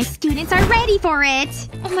 I hope my students are ready for it.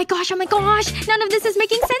 Oh my gosh, none of this is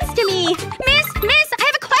making sense to me. Miss, I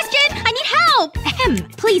have a question! I need help!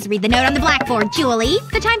 Please read the note on the blackboard, Julie.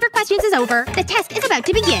 The time for questions is over. The test is about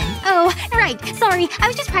to begin. Oh, right. Sorry. I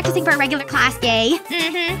was just practicing for a regular class day.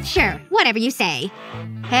 Sure. Whatever you say.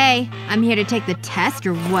 Hey, I'm here to take the test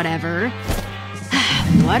or whatever.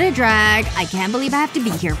 What a drag. I can't believe I have to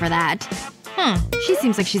be here for that. She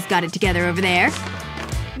seems like she's got it together over there.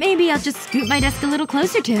 Maybe I'll just scoot my desk a little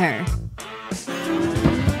closer to her.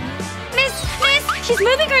 Miss! She's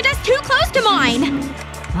moving her desk too close to mine!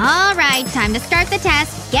 Alright, time to start the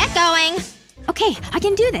test. Get going! Okay, I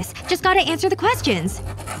can do this. Just gotta answer the questions.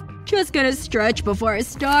 Just gonna stretch before I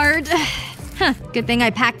start. Good thing I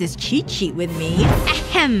packed this cheat sheet with me.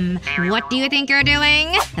 Ahem. What do you think you're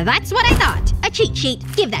doing? That's what I thought. A cheat sheet.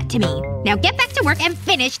 Give that to me. Now get back to work and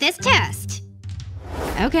finish this test.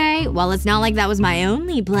 Okay, well it's not like that was my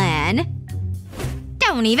only plan.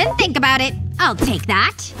 Don't even think about it. I'll take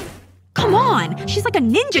that. Come on! She's like a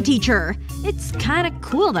ninja teacher! It's kinda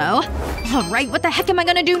cool, though. Alright, what the heck am I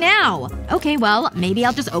gonna do now? Okay, well, maybe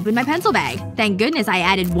I'll just open my pencil bag. Thank goodness I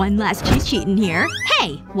added one last cheat sheet in here.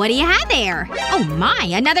 Hey, what do you have there? Oh my,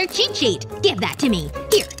 another cheat sheet. Give that to me.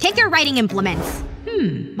 Here, take your writing implements.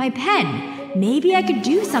 My pen. Maybe I could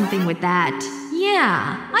do something with that.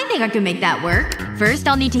 Yeah, I think I could make that work. First,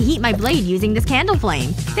 I'll need to heat my blade using this candle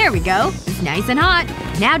flame. There we go. It's nice and hot.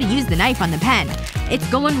 Now to use the knife on the pen. It's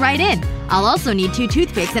going right in. I'll also need 2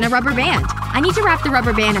 toothpicks and a rubber band. I need to wrap the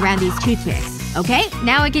rubber band around these toothpicks. Okay,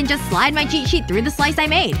 now I can just slide my cheat sheet through the slice I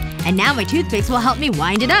made. And now my toothpicks will help me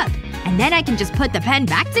wind it up. And then I can just put the pen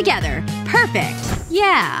back together. Perfect.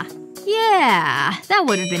 Yeah. That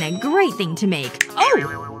would have been a great thing to make.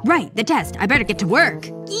 Oh! Right, the test. I better get to work.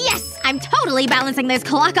 Yes! I'm totally balancing this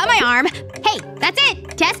clock on my arm. Hey, that's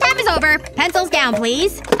it! Test time is over. Pencils down,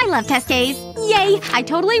 please. I love test days. Yay! I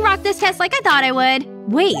totally rocked this test like I thought I would.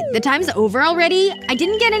 Wait, the time's over already? I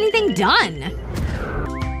didn't get anything done.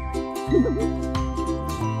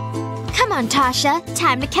 Come on, Tasha.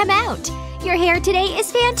 Time to come out. Your hair today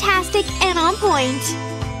is fantastic and on point.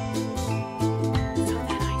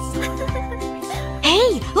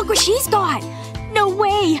 Hey! Look what she's got! No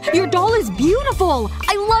way! Your doll is beautiful!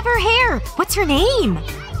 I love her hair! What's her name?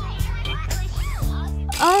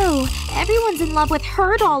 Oh, everyone's in love with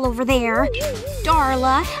her doll over there.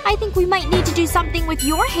 Darla, I think we might need to do something with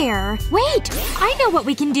your hair. Wait! I know what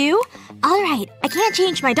we can do! Alright, I can't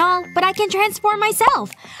change my doll, but I can transform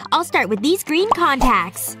myself. I'll start with these green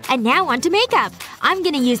contacts. And now onto makeup. I'm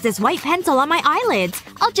gonna use this white pencil on my eyelids.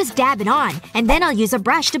 I'll just dab it on. And then I'll use a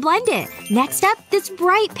brush to blend it. Next up, this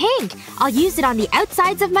bright pink. I'll use it on the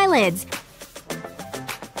outsides of my lids.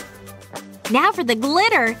 Now for the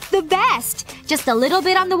glitter. The best! Just a little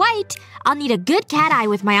bit on the white. I'll need a good cat eye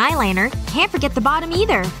with my eyeliner. Can't forget the bottom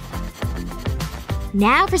either.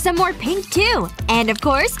 Now for some more pink too. And of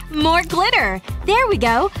course, more glitter. There we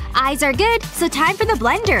go. Eyes are good, so time for the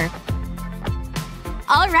blender.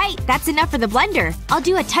 Alright, that's enough for the blender. I'll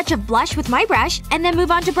do a touch of blush with my brush, and then move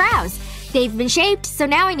on to brows. They've been shaped, so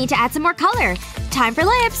now I need to add some more color. Time for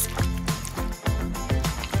lips.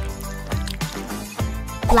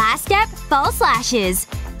 Last step, false lashes.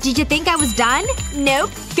 Did you think I was done?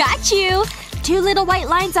 Nope. Got you! 2 little white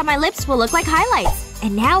lines on my lips will look like highlights.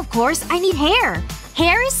 And now, of course, I need hair.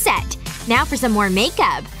 Hair is set. Now for some more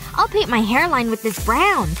makeup. I'll paint my hairline with this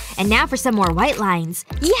brown. And now for some more white lines.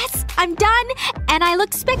 Yes! I'm done! And I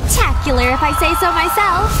look spectacular if I say so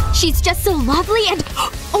myself. She's just so lovely and…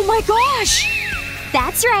 oh my gosh!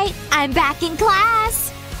 That's right. I'm back in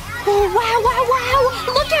class. Oh,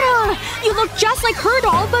 wow. Look at her! You look just like her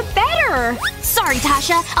doll, but better! Sorry,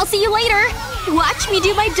 Tasha. I'll see you later. Watch me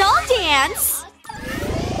do my doll dance!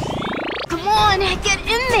 Come on, get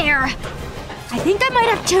in there! I think I might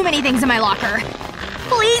have too many things in my locker.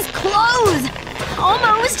 Please close!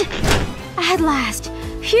 Almost! At last.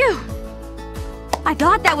 Phew. I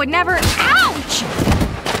thought that would never… ouch!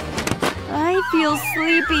 I feel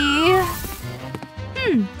sleepy.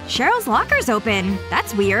 Cheryl's locker's open.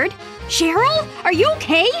 That's weird. Cheryl? Are you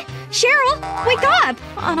okay? Cheryl, wake up!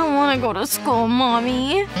 I don't want to go to school,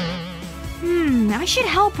 Mommy. I should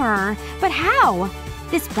help her. But how?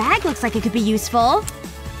 This bag looks like it could be useful.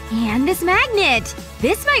 And this magnet!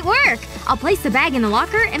 This might work! I'll place the bag in the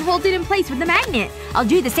locker and hold it in place with the magnet. I'll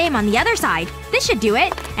do the same on the other side. This should do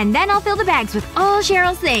it. And then I'll fill the bags with all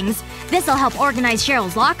Cheryl's things. This'll help organize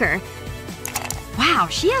Cheryl's locker. Wow,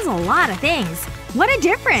 she has a lot of things. What a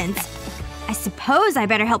difference! I suppose I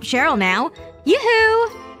better help Cheryl now.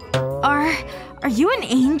 Yoo-hoo! Are you an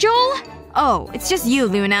angel? Oh, it's just you,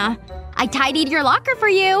 Luna. I tidied your locker for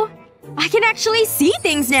you. I can actually see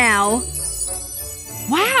things now.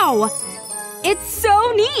 Wow! It's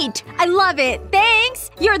so neat! I love it!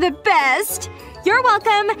 Thanks! You're the best! You're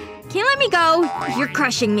welcome. Can you let me go? You're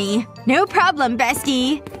crushing me. No problem,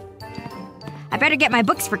 bestie. I better get my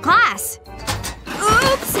books for class.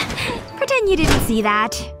 Oops! Pretend you didn't see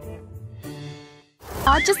that.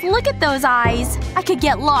 Just look at those eyes. I could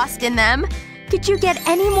get lost in them. Could you get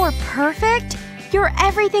any more perfect? You're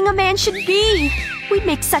everything a man should be. We'd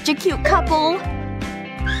make such a cute couple.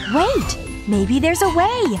 Wait. Maybe there's a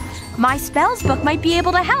way. My spells book might be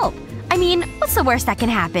able to help. I mean, what's the worst that can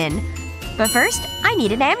happen? But first, I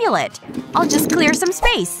need an amulet. I'll just clear some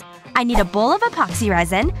space. I need a bowl of epoxy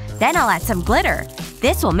resin, then I'll add some glitter.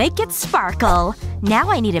 This will make it sparkle. Now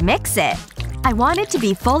I need to mix it. I want it to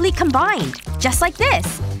be fully combined. Just like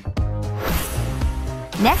this.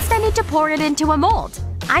 Next I need to pour it into a mold.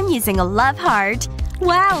 I'm using a love heart.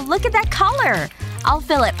 Wow, look at that color! I'll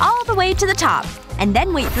fill it all the way to the top. And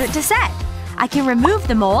then wait for it to set. I can remove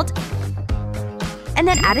the mold and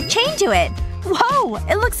then add a chain to it. Whoa!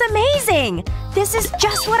 It looks amazing! This is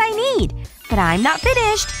just what I need. But I'm not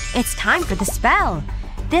finished. It's time for the spell.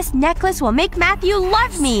 This necklace will make Matthew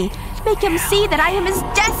love me. Make him see that I am his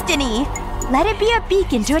destiny. Let it be a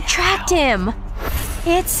beacon to attract him.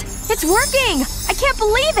 It's working! I can't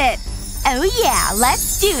believe it! Oh yeah,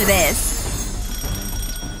 let's do this.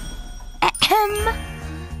 Ahem.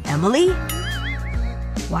 Emily?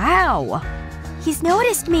 Wow. He's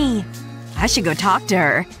noticed me. I should go talk to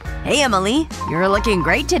her. Hey, Emily. You're looking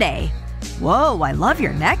great today. Whoa, I love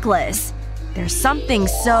your necklace. There's something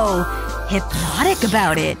so hypnotic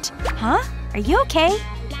about it. Huh? Are you okay?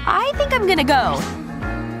 I think I'm gonna go.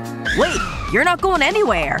 Wait, you're not going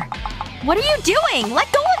anywhere. What are you doing?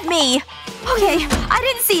 Let go of me! Okay, I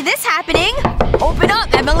didn't see this happening. Open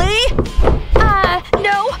up, Emily!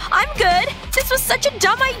 No, I'm good. This was such a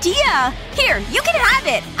dumb idea. Here, you can have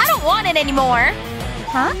it. I don't want it anymore.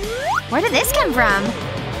 Huh? Where did this come from?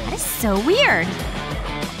 That is so weird.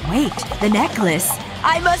 Wait, the necklace.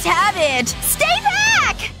 I must have it! Stay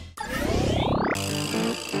back!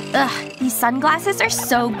 Ugh, these sunglasses are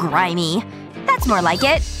so grimy. That's more like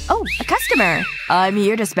it. Oh, a customer. I'm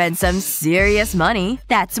here to spend some serious money.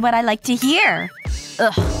 That's what I like to hear.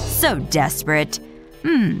 Ugh, so desperate.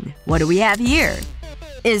 What do we have here?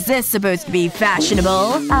 Is this supposed to be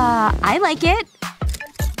fashionable? I like it.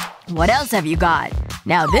 What else have you got?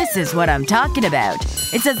 Now this is what I'm talking about.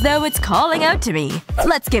 It's as though it's calling out to me.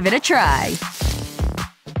 Let's give it a try.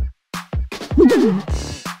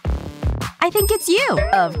 I think it's you.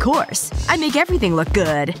 Of course. I make everything look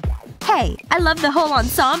good. Hey, I love the whole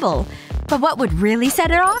ensemble. But what would really set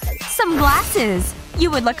it off? Some glasses. You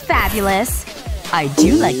would look fabulous. I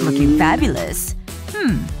do like looking fabulous.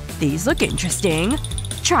 These look interesting.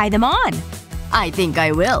 Try them on. I think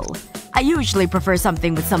I will. I usually prefer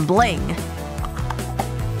something with some bling.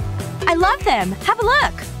 I love them. Have a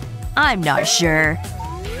look. I'm not sure.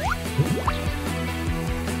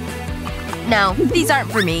 No, these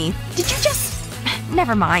aren't for me. Did you just…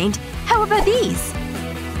 Never mind. How about these?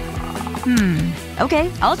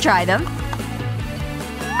 Okay, I'll try them.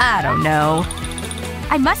 I don't know.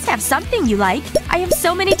 I must have something you like. I have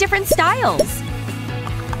so many different styles.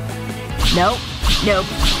 Nope. Nope.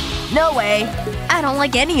 No way. I don't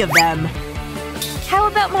like any of them. How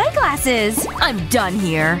about my glasses? I'm done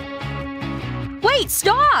here. Wait,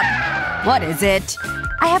 stop! What is it?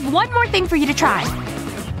 I have one more thing for you to try.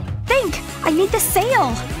 Think! I need the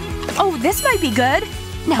sale! Oh, this might be good.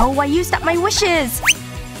 No, I used up my wishes.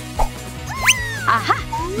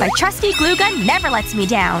 Aha! My trusty glue gun never lets me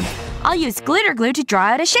down. I'll use glitter glue to draw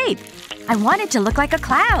out a shape. I want it to look like a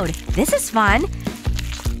cloud. This is fun.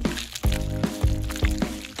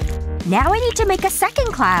 Now I need to make a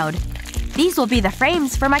second cloud. These will be the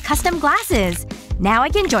frames for my custom glasses. Now I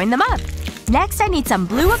can join them up. Next I need some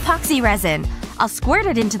blue epoxy resin. I'll squirt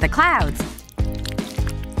it into the clouds.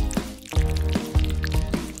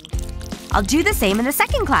 I'll do the same in the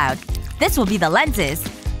second cloud. This will be the lenses.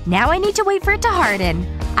 Now I need to wait for it to harden.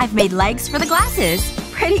 I've made legs for the glasses.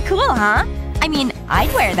 Pretty cool, huh? I mean,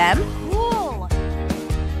 I'd wear them. Cool.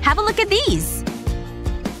 Have a look at these.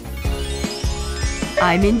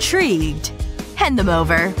 I'm intrigued. Hand them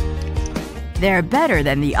over. They're better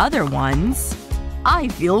than the other ones. I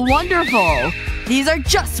feel wonderful. These are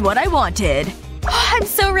just what I wanted. I'm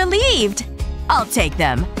so relieved. I'll take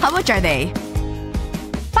them. How much are they?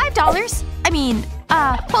 $5. I mean,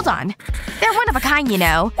 hold on. They're one of a kind, you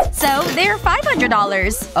know. So, they're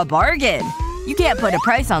 $500. A bargain. You can't put a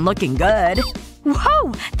price on looking good.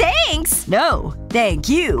 Whoa! Thanks! No. Thank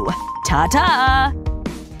you. Ta-ta!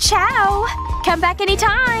 Ciao! Come back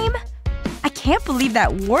anytime! I can't believe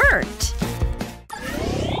that worked.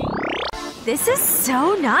 This is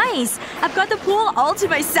so nice. I've got the pool all to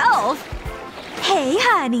myself. Hey,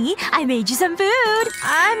 honey. I made you some food.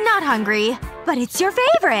 I'm not hungry. But it's your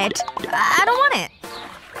favorite. I don't want it.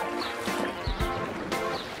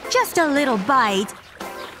 Just a little bite.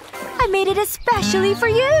 I made it especially for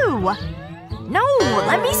you. No,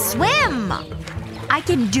 let me swim. I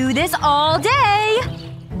can do this all day.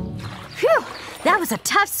 Phew. That was a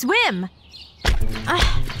tough swim.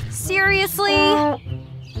 Seriously?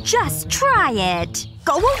 Just try it.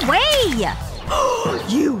 Go away!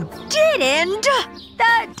 You didn't!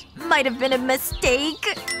 That might have been a mistake.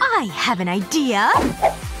 I have an idea.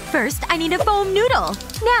 First, I need a foam noodle.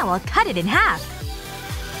 Now I'll cut it in half.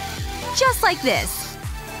 Just like this.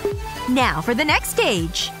 Now for the next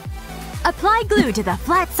stage. Apply glue to the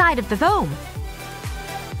flat side of the foam.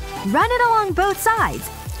 Run it along both sides.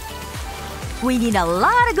 We need a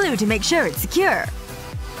lot of glue to make sure it's secure.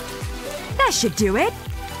 That should do it.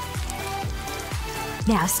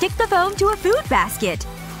 Now stick the foam to a food basket.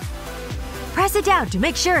 Press it down to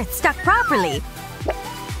make sure it's stuck properly.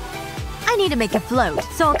 I need to make it float,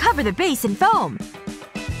 so I'll cover the base in foam.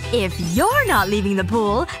 If you're not leaving the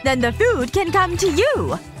pool, then the food can come to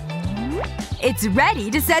you. It's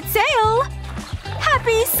ready to set sail!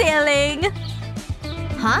 Happy sailing!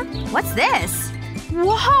 Huh? What's this?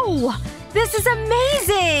 Whoa! This is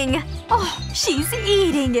amazing! Oh, she's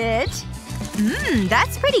eating it.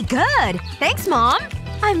 That's pretty good. Thanks, Mom.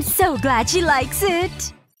 I'm so glad she likes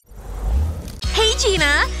it. Hey,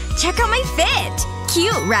 Gina! Check out my fit!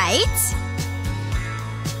 Cute, right?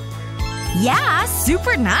 Yeah,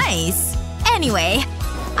 super nice. Anyway,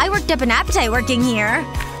 I worked up an appetite working here.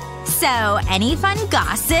 So, any fun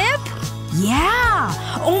gossip? Yeah!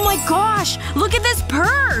 Oh my gosh! Look at this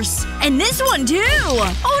purse! And this one, too!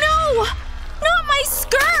 Oh no! Not my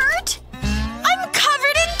skirt! I'm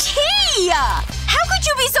covered in tea! How could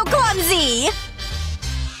you be so clumsy?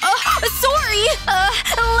 Sorry!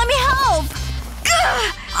 Let me help!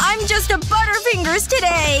 Ugh, I'm just a Butterfingers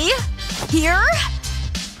today! Here?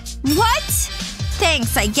 What?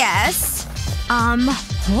 Thanks, I guess.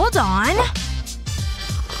 Hold on.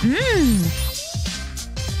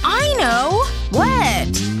 I know!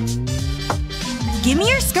 What? Give me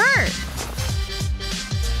your skirt.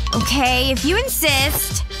 Okay, if you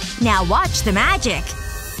insist. Now watch the magic.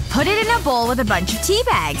 Put it in a bowl with a bunch of tea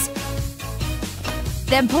bags.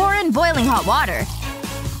 Then pour in boiling hot water.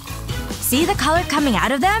 See the color coming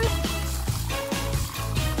out of them?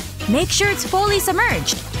 Make sure it's fully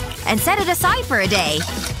submerged. And set it aside for a day.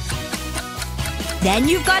 Then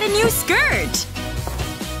you've got a new skirt!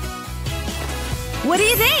 What do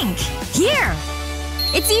you think? Here!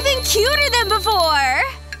 It's even cuter than before!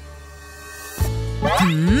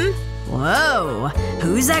 Whoa.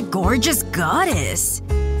 Who's that gorgeous goddess?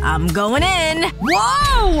 I'm going in.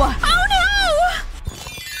 Whoa! Oh no!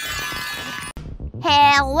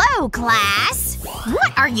 Hello, class.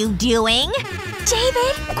 What are you doing?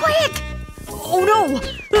 David, quick! Oh no!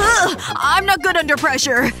 Ugh, I'm not good under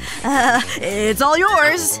pressure. It's all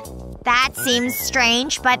yours. That seems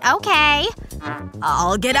strange, but okay.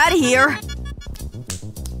 I'll get out of here.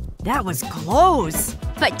 That was close.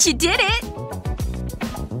 But you did it!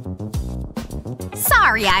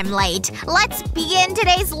 Sorry I'm late. Let's begin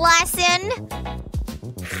today's lesson.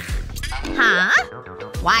 Huh?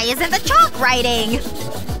 Why isn't the chalk writing?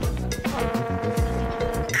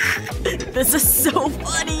 This is so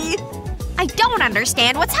funny. I don't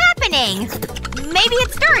understand what's happening. Maybe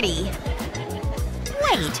it's dirty.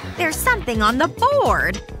 Wait, there's something on the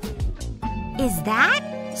board. Is that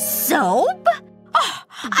soap? Oh,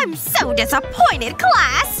 I'm so disappointed,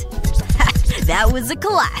 class! That was a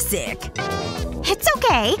classic. It's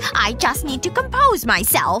okay. I just need to compose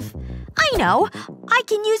myself. I know. I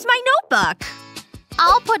can use my notebook.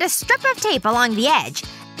 I'll put a strip of tape along the edge.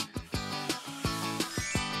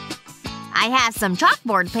 I have some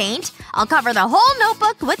chalkboard paint. I'll cover the whole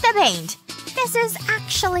notebook with the paint. This is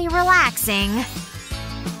actually relaxing.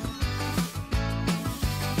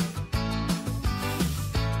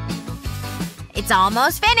 It's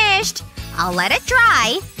almost finished. I'll let it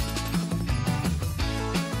dry.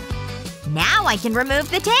 Now I can remove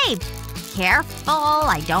the tape. Careful,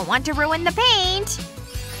 I don't want to ruin the paint.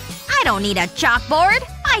 I don't need a chalkboard.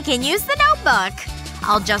 I can use the notebook.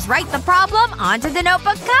 I'll just write the problem onto the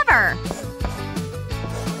notebook cover.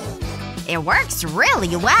 It works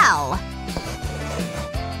really well.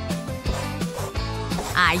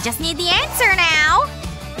 I just need the answer now.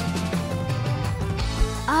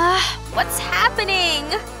 What's happening?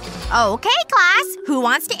 Okay, class. Who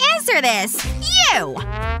wants to answer this? You!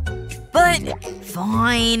 But…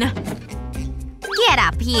 fine. Get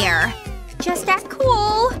up here. Just act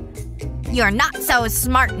cool. You're not so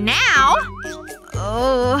smart now.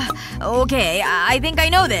 Oh… Okay, I think I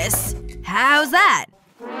know this. How's that?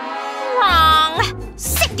 Wrong.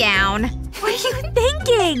 Sit down. What are you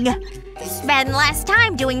thinking? Spend less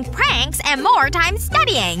time doing pranks and more time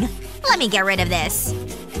studying. Let me get rid of this.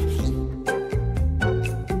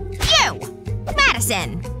 You!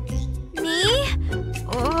 Madison! Me?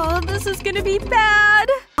 Oh, this is gonna be bad.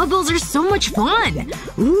 Bubbles are so much fun.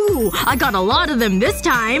 Ooh, I got a lot of them this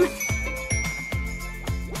time.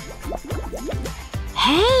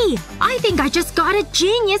 Hey! I think I just got a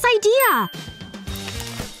genius idea!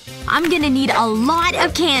 I'm gonna need a lot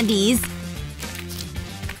of candies.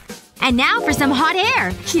 And now for some hot air.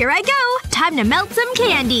 Here I go! Time to melt some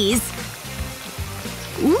candies.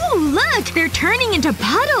 Ooh, look! They're turning into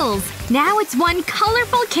puddles! Now it's one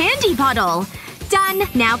colorful candy puddle. Done!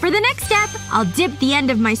 Now for the next step. I'll dip the end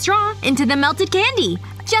of my straw into the melted candy.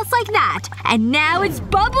 Just like that. And now it's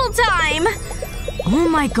bubble time! Oh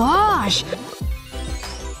my gosh.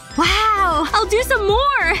 Wow! I'll do some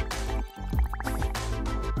more!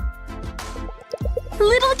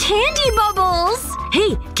 Little candy bubbles!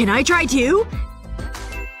 Hey, can I try too?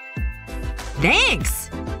 Thanks!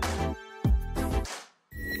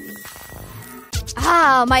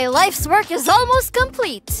 Ah, my life's work is almost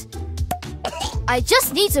complete. I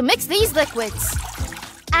just need to mix these liquids.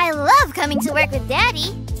 I love coming to work with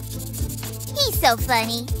Daddy. He's so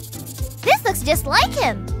funny. This looks just like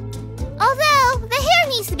him. Although, the hair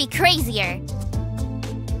needs to be crazier.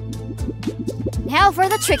 Now for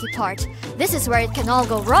the tricky part. This is where it can all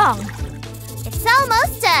go wrong. It's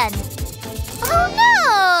almost done. Oh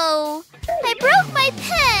no! I broke my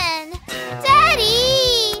pen!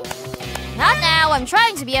 Daddy! Not now, I'm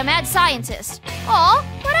trying to be a mad scientist. Aw,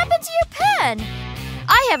 what happened to your pen?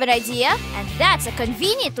 I have an idea, and that's a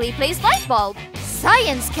conveniently placed light bulb.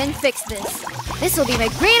 Science can fix this. This will be my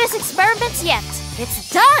greatest experiment yet. It's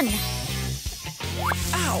done!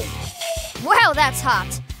 Ow. Wow, that's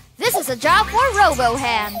hot. This is a job for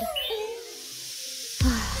Robo-Hand.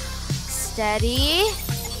 Steady.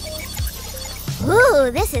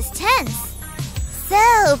 Ooh, this is tense.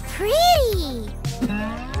 So pretty.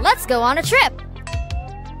 Let's go on a trip.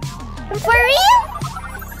 For real?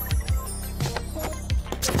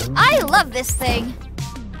 I love this thing.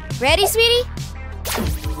 Ready, sweetie?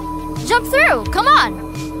 Jump through! Come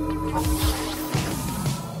on!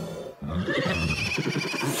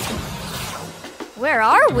 Where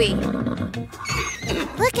are we?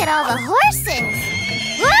 Look at all the horses.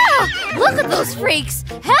 Ah! Look at those freaks!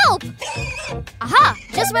 Help! Aha!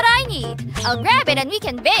 Just what I need. I'll grab it and we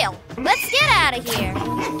can bail. Let's get out of here.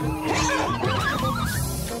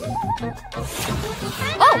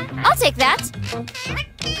 Oh, I'll take that.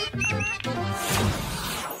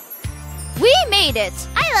 We made it!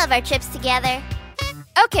 I love our trips together.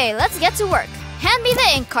 Okay, let's get to work. Hand me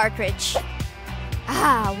the ink cartridge.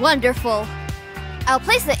 Ah, wonderful. I'll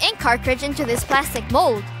place the ink cartridge into this plastic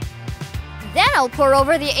mold. Then I'll pour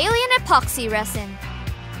over the alien epoxy resin.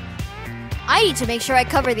 I need to make sure I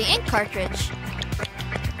cover the ink cartridge.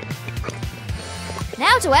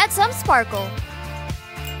 Now to add some sparkle.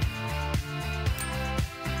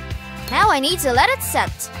 Now I need to let it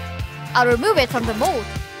set. I'll remove it from the mold.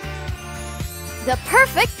 The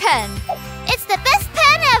perfect pen! It's the best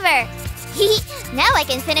pen ever! Now I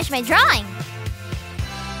can finish my drawing.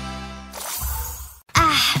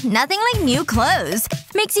 Nothing like new clothes.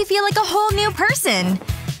 Makes you feel like a whole new person.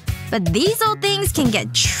 But these old things can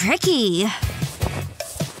get tricky.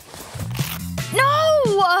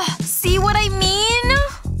 No! See what I mean?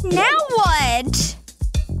 Now what?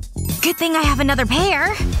 Good thing I have another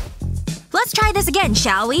pair. Let's try this again,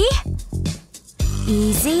 shall we?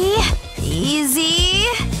 Easy. Easy.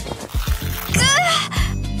 Ugh.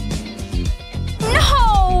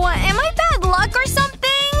 No! Am I bad luck or something?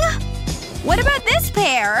 What about this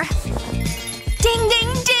pair? Ding,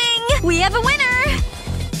 ding, ding! We have a winner!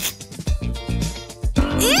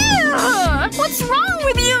 Ew! What's wrong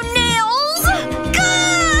with you, nails?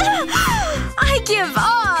 Gah! I give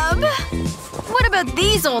up! What about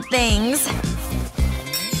these old things?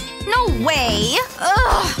 No way!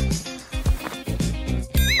 Ugh!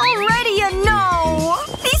 Already a no!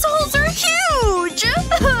 These holes are huge!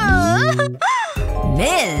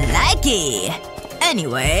 Me likey.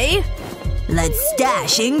 Anyway, let's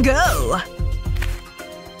stash and go.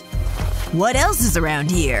 What else is around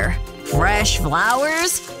here? Fresh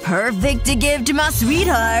flowers? Perfect to give to my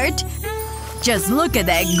sweetheart. Just look at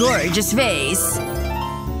that gorgeous face.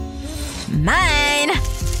 Mine!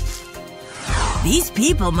 These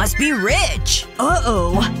people must be rich.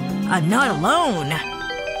 Uh-oh. I'm not alone.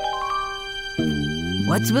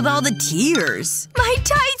 What's with all the tears? My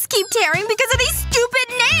tights keep tearing because of these stupid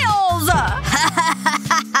nails!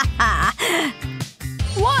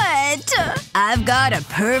 I've got a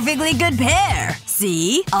perfectly good pair.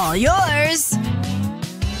 See? All yours.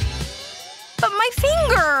 But my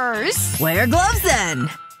fingers! Wear gloves then.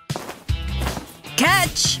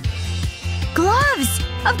 Catch! Gloves!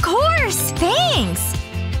 Of course! Thanks!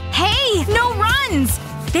 Hey! No runs!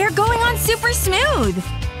 They're going on super smooth!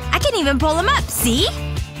 I can even pull them up, see?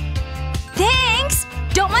 Thanks!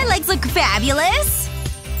 Don't my legs look fabulous?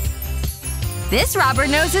 This Robert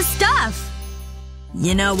knows his stuff.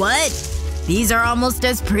 You know what? These are almost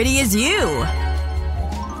as pretty as you.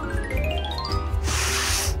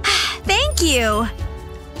 Thank you!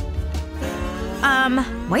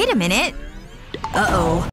 Wait a minute. Uh-oh.